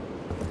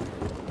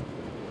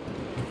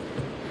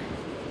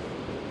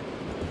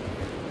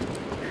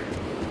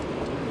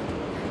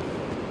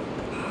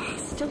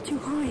 Still too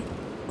high.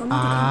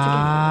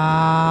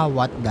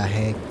 What the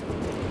heck?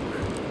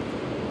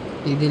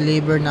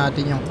 I-deliver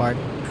natin yung card.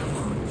 Come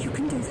on, you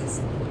can do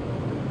this.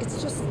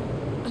 It's just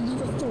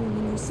another thorn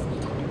in your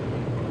side.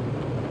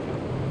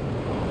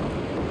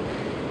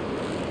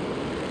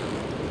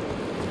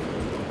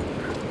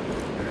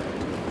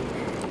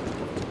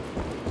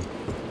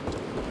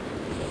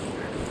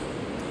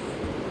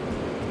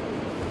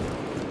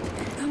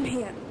 Come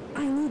here.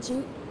 I need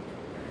you.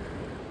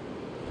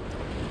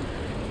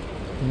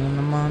 Hindi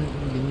na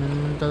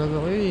naman talaga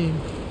kayo eh.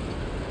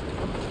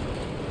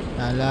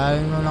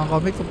 Naalala mo lang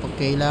kami kapag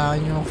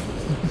kailangan nyo.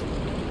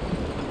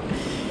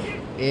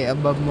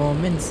 Above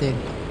moments eh.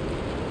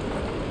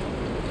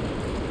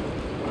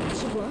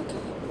 Should work.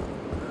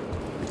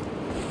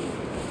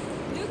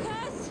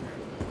 Lucas!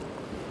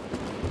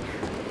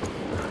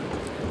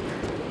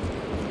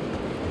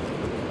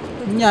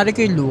 Nangyari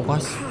kay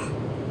Lucas?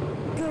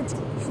 Good.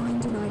 Find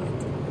an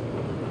island.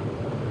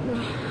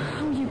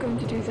 How are you going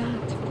to do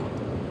that?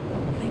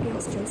 Maybe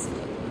ask Joseph.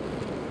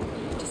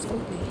 Just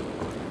hold me.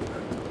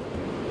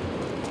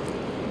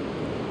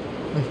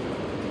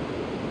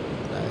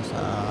 Dahil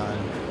sa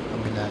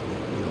kabila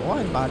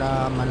yun,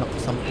 para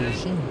malakas ang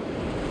pushing.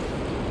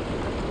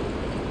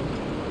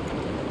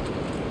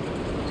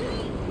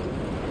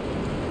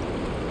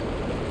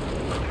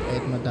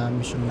 Kahit madami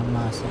siyang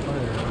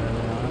na-massacre,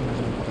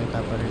 makita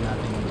pa rin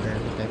natin yung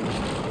early type.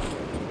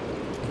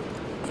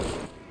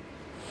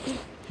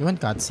 Yun,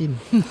 cutscene.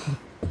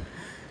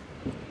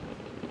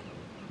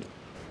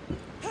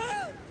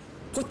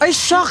 Ay,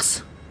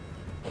 shucks!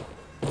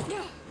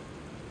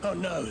 Oh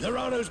no, they're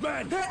Arno's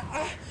men!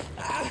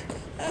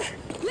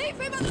 Leave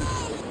him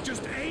alone!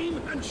 Just aim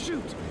and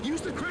shoot!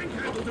 Use the crank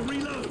handle to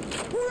reload!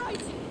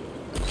 Right!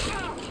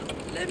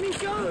 Let me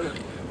go!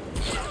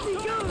 Let me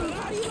go!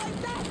 How are you like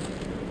that?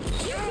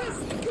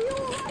 Lucas, are you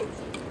alright?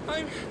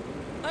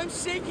 I'm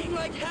shaking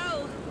like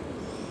hell!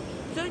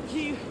 Thank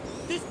you!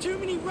 There's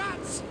too many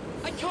rats!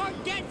 I can't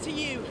get to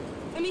you!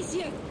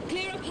 Amicia,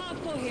 clear a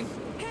path for him.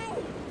 How?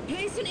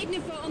 Place an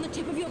ignifer on the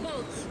tip of your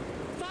bolts.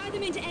 Fire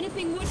them into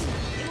anything wooden.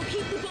 It will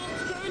keep the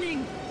bolts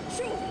burning.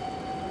 Sure!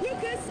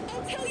 Lucas,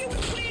 I'll tell you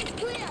when clear's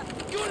clear!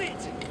 Got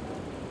it!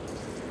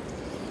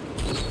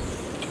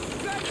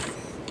 Thanks!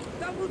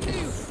 That will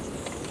do!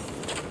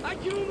 I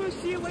can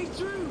almost see a way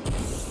through!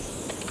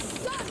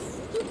 Son,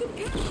 you can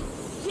come!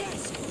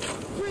 Yes!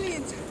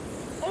 Brilliant!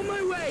 On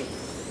my way!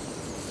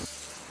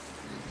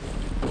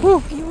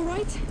 Are you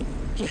alright?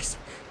 Yes.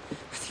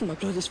 I think my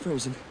blood is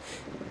frozen.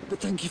 But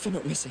thank you for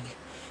not missing.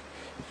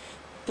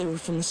 They were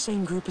from the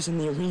same group as in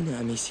the arena,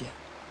 Amicia.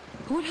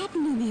 What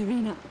happened in the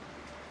arena?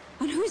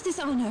 And who's this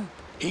Arno?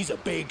 He's a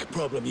big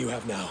problem you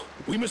have now.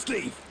 We must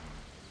leave.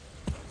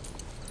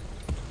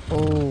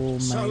 Oh my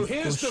So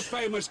here's gosh. the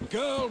famous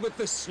girl with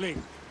the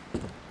sling.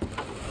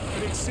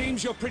 But it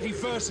seems you're pretty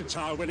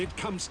versatile when it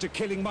comes to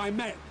killing my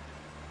men.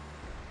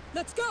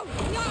 Let's go!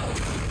 Now!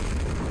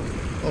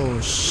 Oh,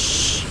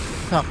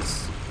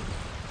 shucks.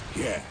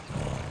 Yeah.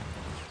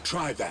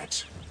 Try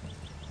that.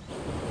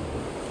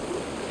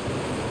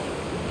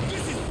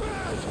 This is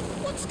bad!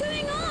 What's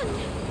going on?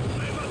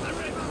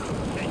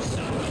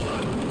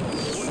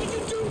 What did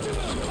you do to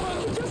them?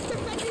 I just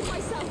defended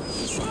myself!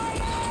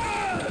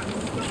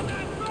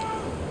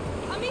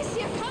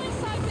 Amicia, come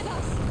inside with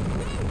us!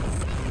 No!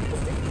 Someone has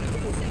to go to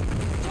Joseph!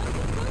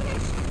 Joseph,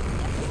 Polish!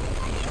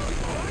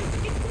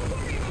 It's don't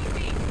worry about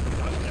me!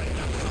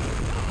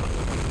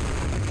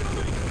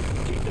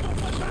 Keep them off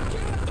my back!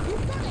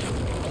 You've got it!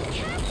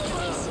 Careful,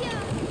 Alicia!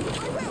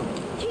 I will!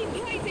 Keep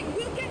fighting!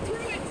 We'll get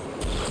through it!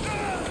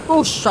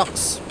 Oh,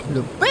 shucks.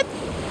 Lupit.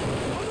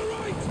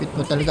 Lupit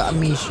mo talaga,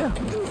 Amicia.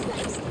 Who's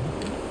next?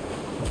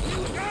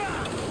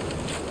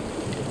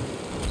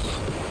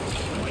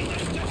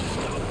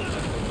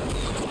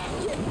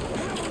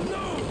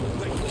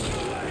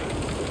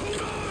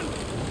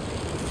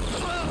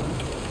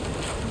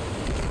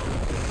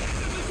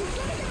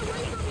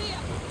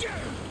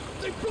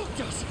 They blocked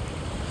us!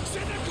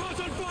 Set their cars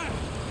on fire!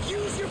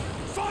 Use your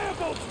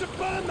firebolts to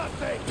burn that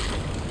thing!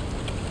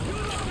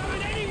 You're not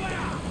going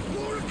anywhere!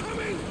 More are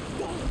coming!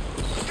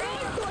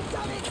 God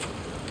damn it!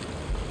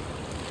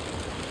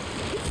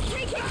 It's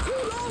taking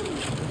too long!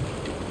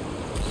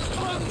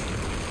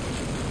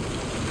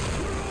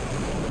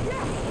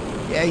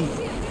 Yay.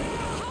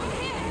 Come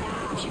here!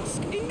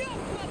 Yes, enough,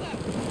 mother!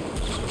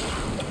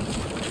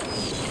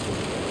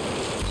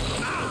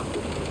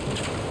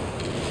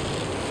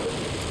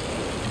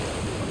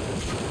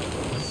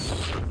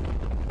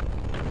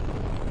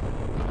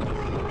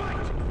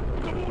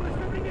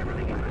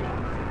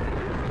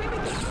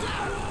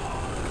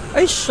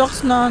 Ay,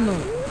 shucks na ano.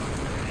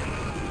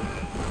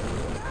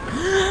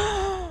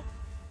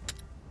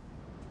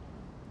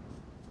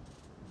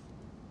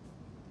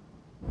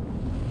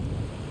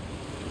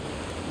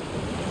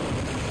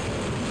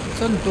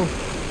 Saan to?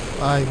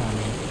 Ay,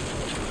 mami.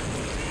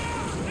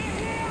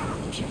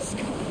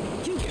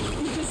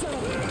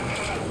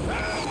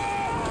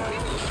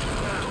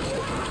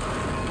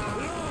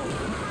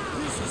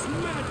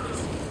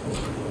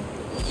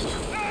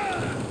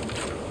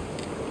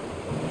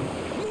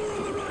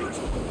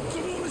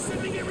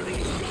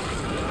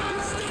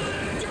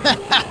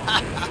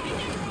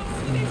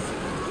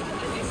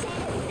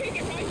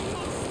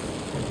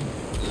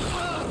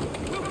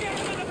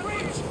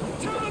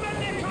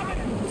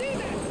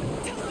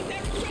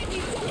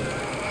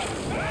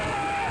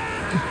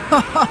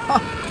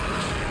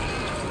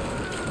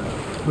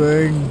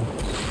 Burn.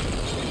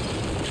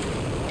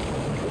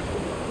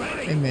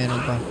 Ay, meron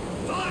pa.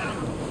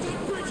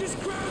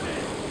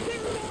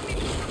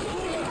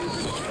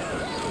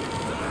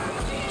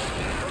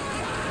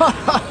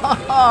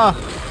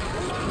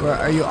 Where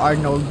are you,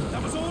 Arnold?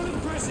 That was all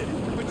impressive,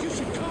 but you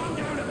should calm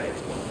down a bit.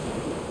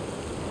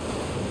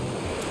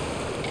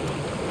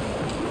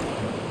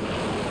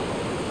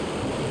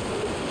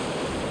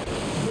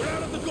 We're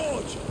out of the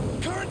gorge.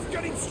 Current's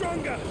getting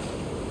stronger.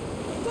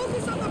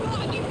 Focus on the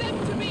water. Give them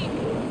to me.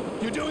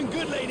 You're doing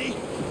good, lady.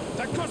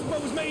 That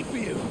crossbow was made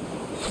for you.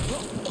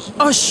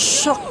 Oh,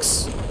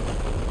 shucks.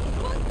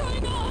 What's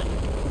going on?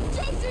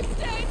 Joseph's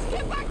dead.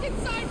 Get back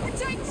inside.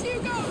 Protect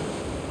Hugo.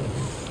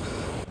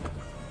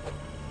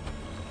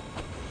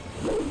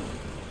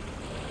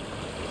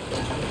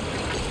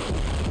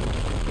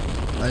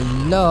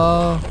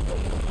 Ala.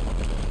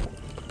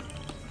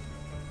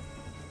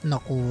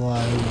 Nakuha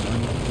yung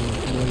ano ko.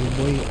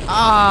 Boy.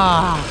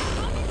 Ah!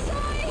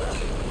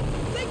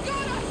 They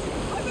got us.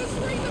 I must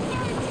free the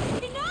boat.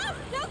 Enough!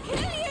 They'll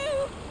kill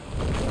you!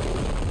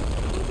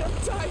 They'll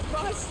die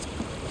fast.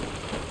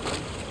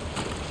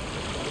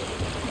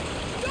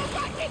 Go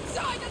back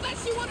inside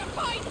unless you want to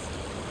fight.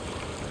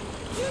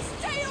 You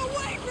stay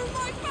away from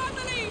my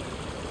family.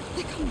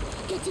 They come.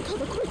 Get to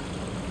cover quick.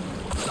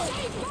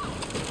 Stay back.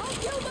 I'll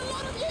kill the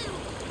lot of you.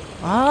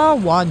 Ah,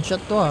 one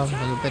shot to ah.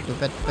 Malupit. We'll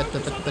get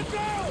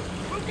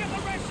the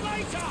rest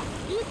later.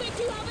 You think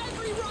you have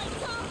every right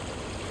to?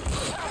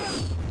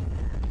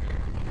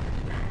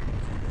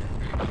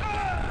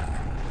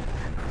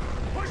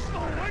 Push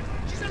forward.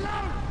 She's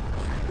alone.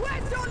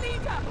 Where's your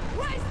leader?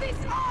 Where's this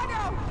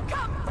Arno?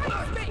 Come,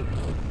 face me.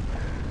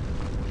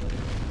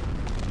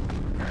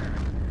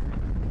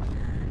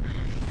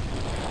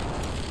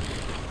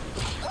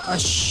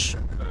 Ash.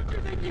 Who do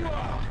you think you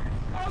are?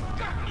 I'll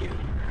gut you.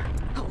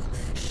 Oh,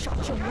 shut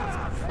your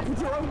mouth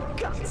with your own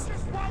guts. She's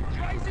just one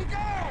crazy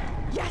girl.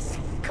 Yes,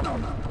 come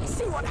on.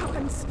 See what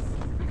happens.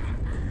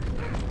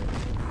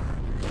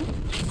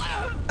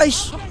 Ay!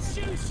 Bless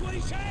you,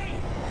 sweetie.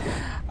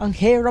 Ang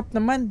hirap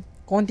naman.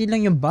 Konti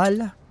lang yung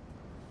bala.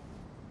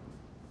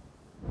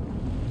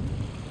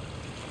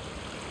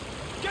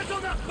 Get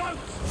on that boat.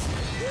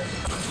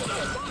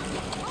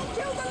 I'll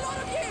kill the lot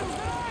of you.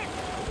 Hey,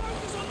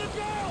 focus on the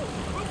girl.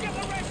 We'll get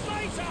the rest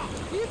later.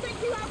 You think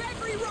you have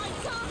every right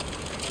to?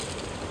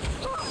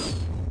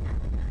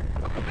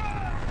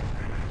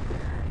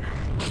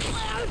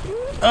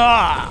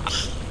 Ah!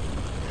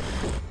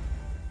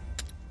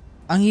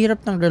 Ang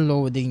hirap ng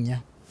reloading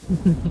niya.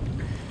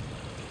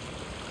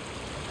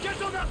 Get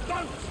on that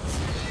boat.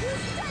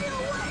 Stay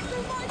away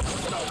from my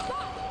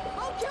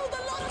I'll kill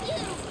the lot of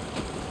you.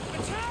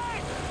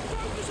 Attack.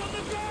 Focus on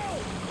the girl.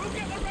 We'll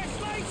get the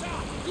rest later.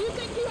 You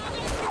think you have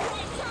every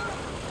right to?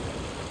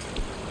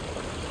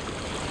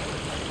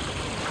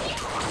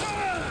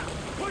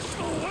 Push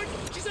forward.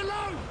 She's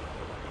alone.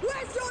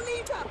 Where's your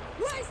leader?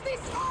 Where's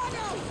this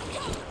Arno?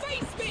 Come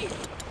face me.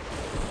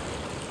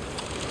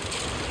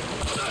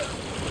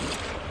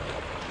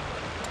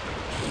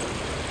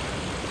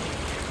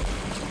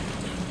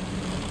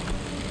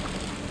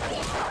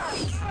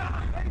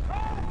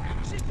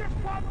 She's just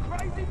one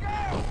crazy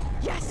girl.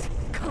 Yes,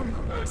 come.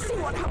 See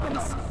what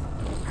happens.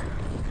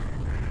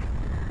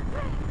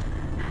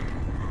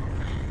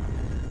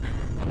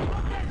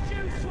 I'll get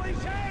you,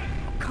 sweetie.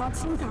 Can't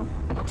slow down.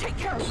 Take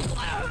care of it.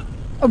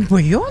 Ano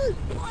ba yun?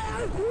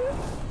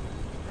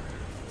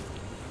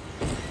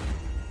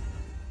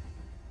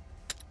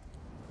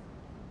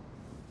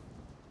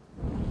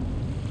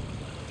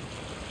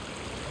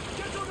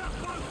 Get on that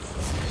boat.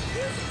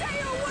 You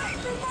stay away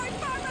from my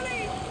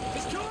family.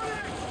 It's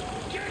Jordan.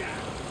 Get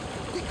out.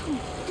 They come.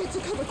 Get to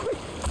cover quick.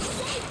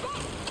 Stay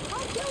back.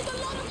 I'll kill the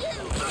lot of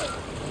you.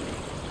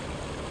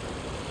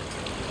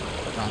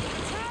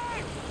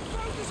 Attack.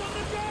 Focus on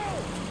the girl.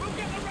 We'll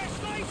get the rest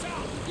later.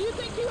 You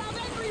think you have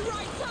every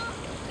right to?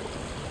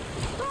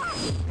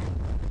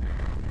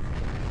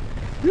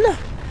 Wala.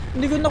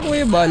 Hindi ko nakuha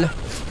yung bala.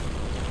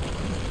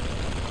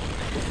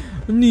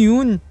 Ano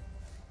yun?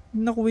 Hindi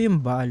nakuha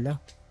yung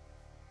bala.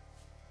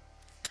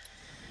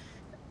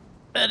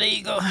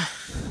 Aray ko.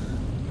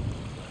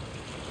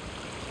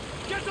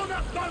 Get on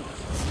that boat.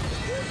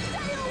 You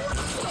stay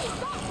away.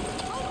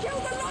 I'll kill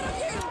the lot of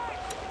you.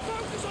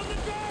 Focus on the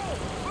girl.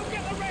 We'll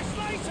get the rest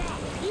later.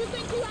 You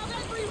think you have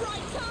every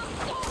right to?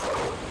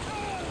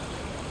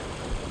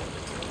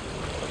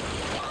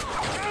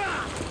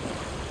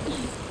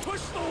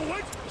 Push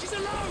forward. She's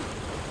alone.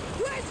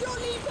 Where's your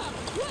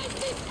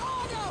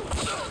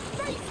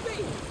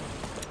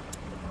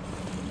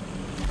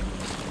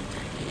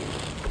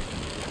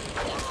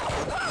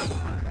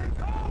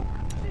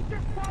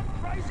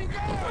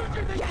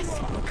Yes,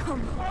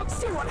 come,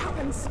 see what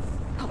happens.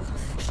 I'll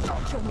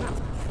shut your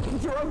mouth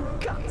with your own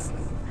guts.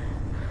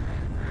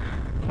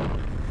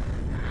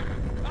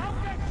 I'll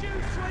get you,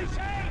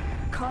 sweetie!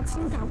 Can't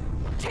slow down.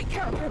 Take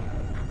care of him.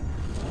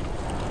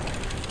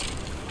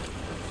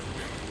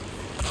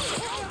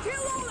 I'll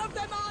kill all of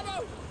them,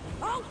 Arno!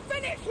 I'll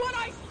finish what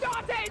I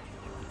started!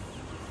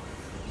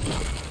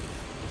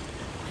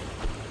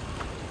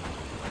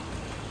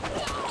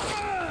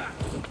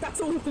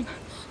 That's all of them.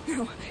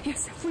 Now,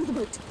 yes, free the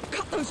boat.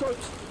 Cut those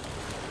ropes.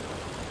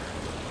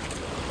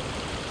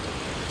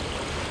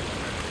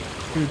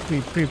 Free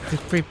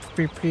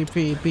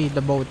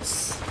the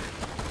boats.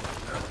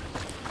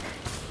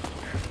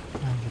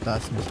 Ah, sa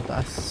taas na, sa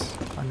taas.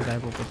 Paano tayo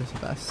pupunta sa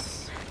taas?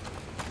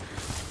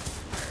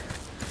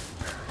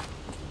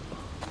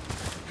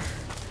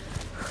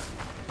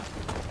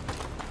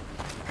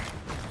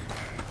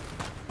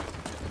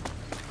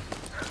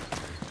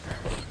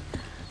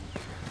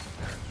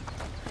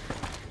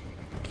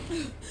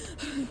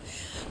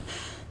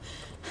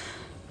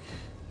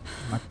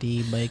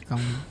 Matibay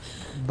kang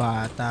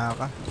bata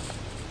ka.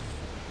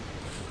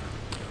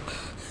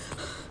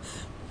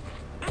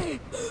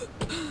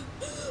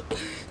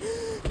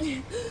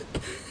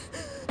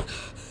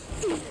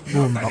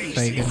 Boom,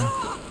 patay ka na.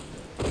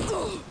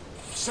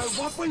 So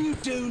what will you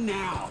do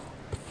now?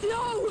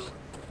 No!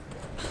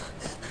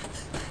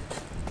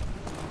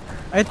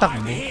 Ay, I'm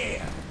takbo.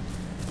 here.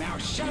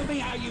 Now show me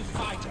how you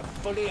fight a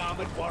fully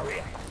armored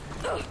warrior.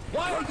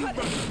 Why are you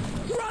running?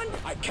 Run!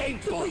 I came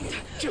for you,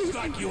 just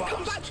like you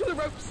Come asked. back to the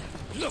ropes.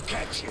 Look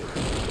at you,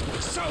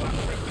 so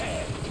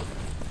unprepared.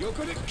 You're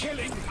good at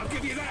killing, I'll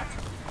give you that.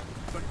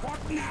 But what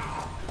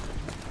now?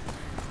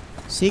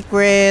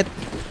 Secret!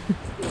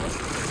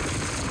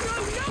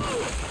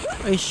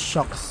 Ay,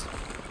 shucks.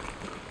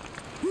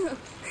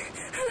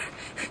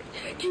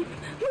 Keep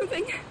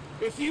moving.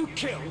 If you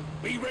kill,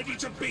 be ready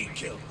to be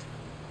killed.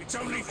 It's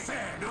only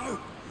fair, no?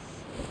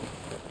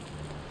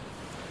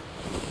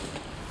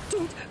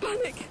 Don't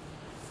panic.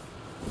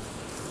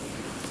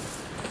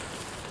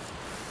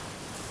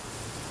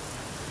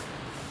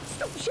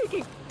 Stop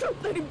shaking.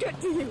 Don't let him get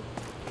to you.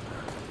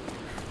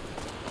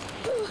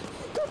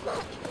 Come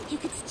back. You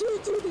can still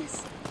do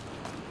this.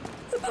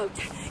 The boat.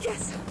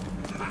 Yes.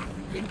 Ha,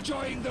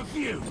 enjoying the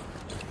view.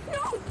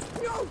 No!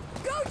 No!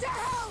 Go to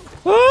hell!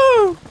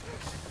 Woo!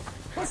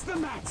 What's the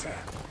matter?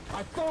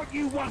 I thought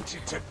you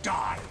wanted to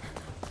die.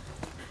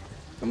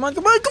 Come on,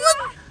 come on, come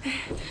on!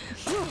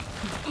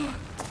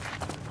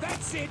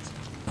 That's it.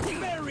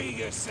 Bury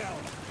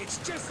yourself. It's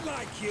just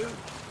like you.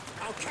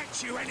 I'll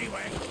catch you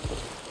anyway.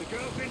 The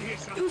girl's in here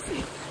somewhere.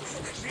 See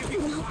if you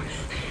can find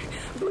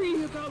her.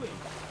 Breathe. Going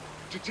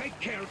to take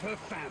care of her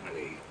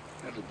family.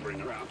 That'll bring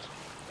her out.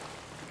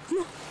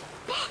 No,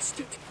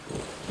 bastard.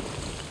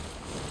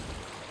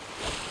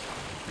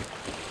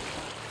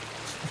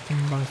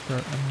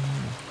 Bastard.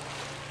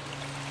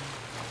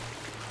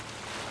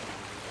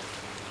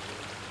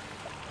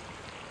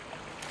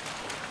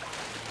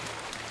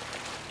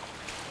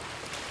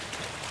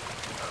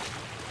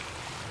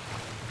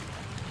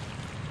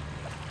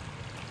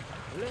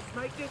 Let's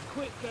make this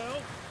quick, girl.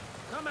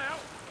 Come out.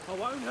 I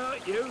won't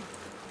hurt you.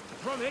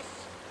 Promise.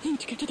 You need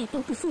to get to that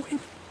boat before him.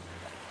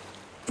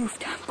 Move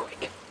damn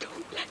quick.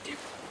 Don't let him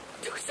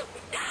do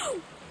something now.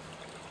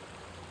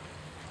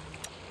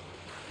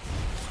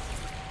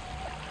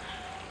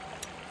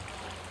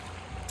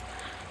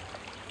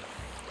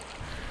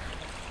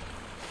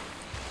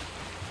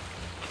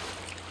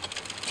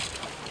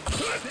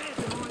 There's an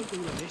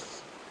idol of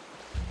this.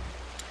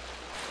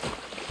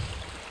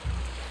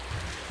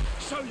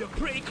 So you're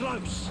pretty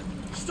close.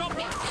 Stop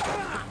it!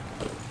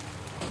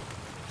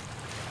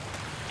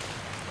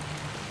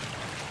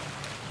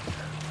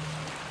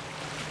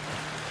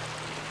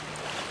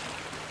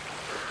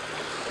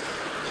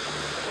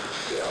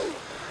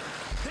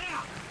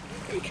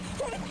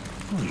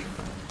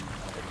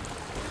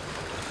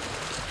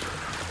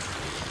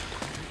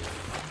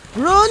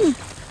 Run!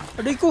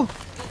 Aray ko!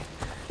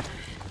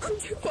 I'm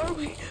too far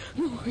away.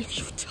 No, if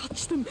you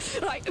touch them,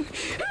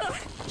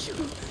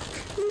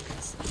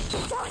 Lucas,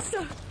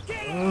 faster!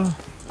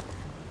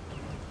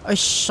 Ay,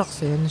 shucks.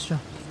 Ayan na siya.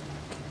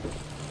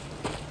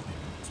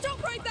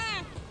 Stop right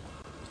there!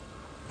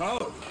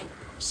 Oh,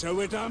 so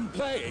we're done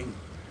playing?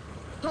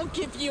 I'll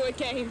give you a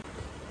game.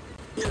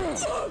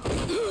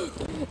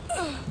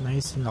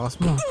 Nice. Ang lakas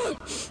mo.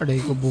 Aray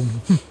ko, boom.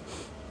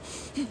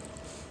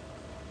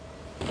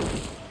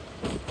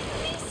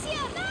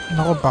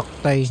 Nako,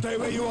 baktay. Stay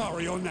where you are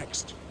or you're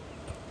next.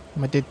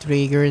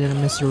 Mati-trigger na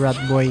naman si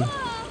Ratboy.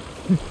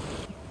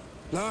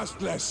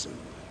 Last lesson.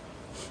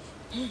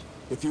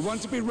 If you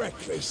want to be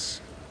reckless,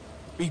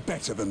 be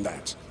better than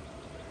that.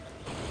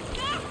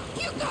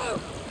 Hugo!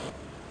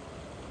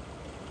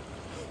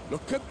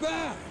 Look at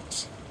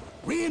that!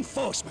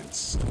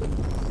 Reinforcements!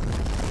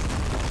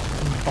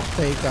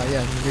 Baktay ka.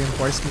 Yan,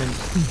 reinforcement.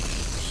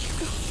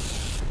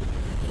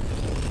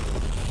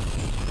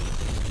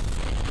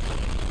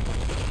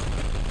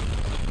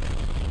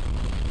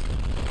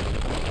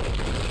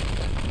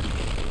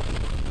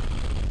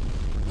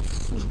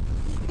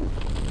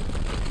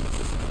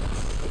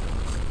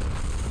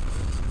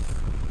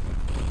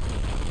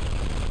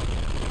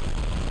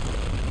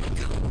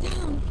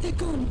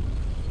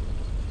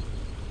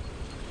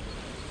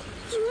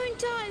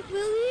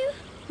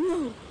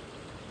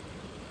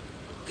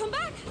 Come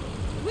back!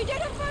 We did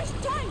it first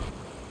time!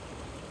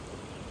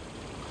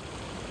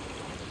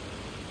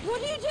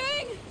 What are you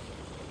doing?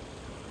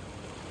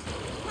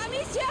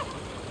 Amicia!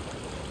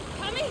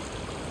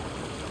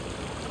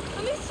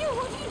 Amicia,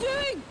 what are you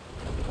doing?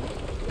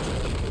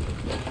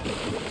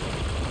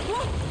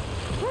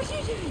 What are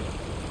you doing?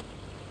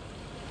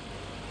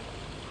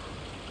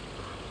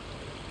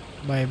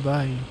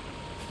 Bye-bye.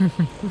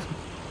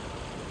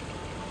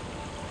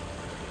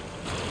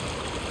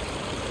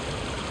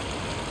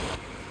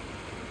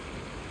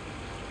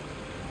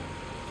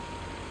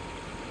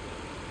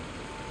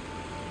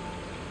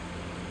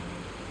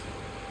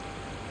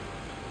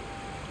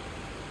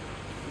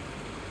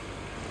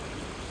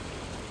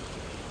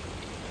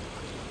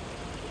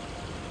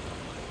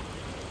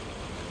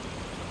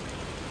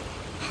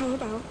 How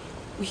about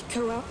we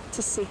go out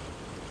to sea?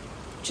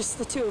 Just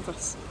the two of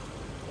us.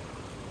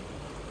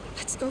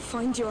 Let's go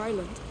find your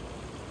island.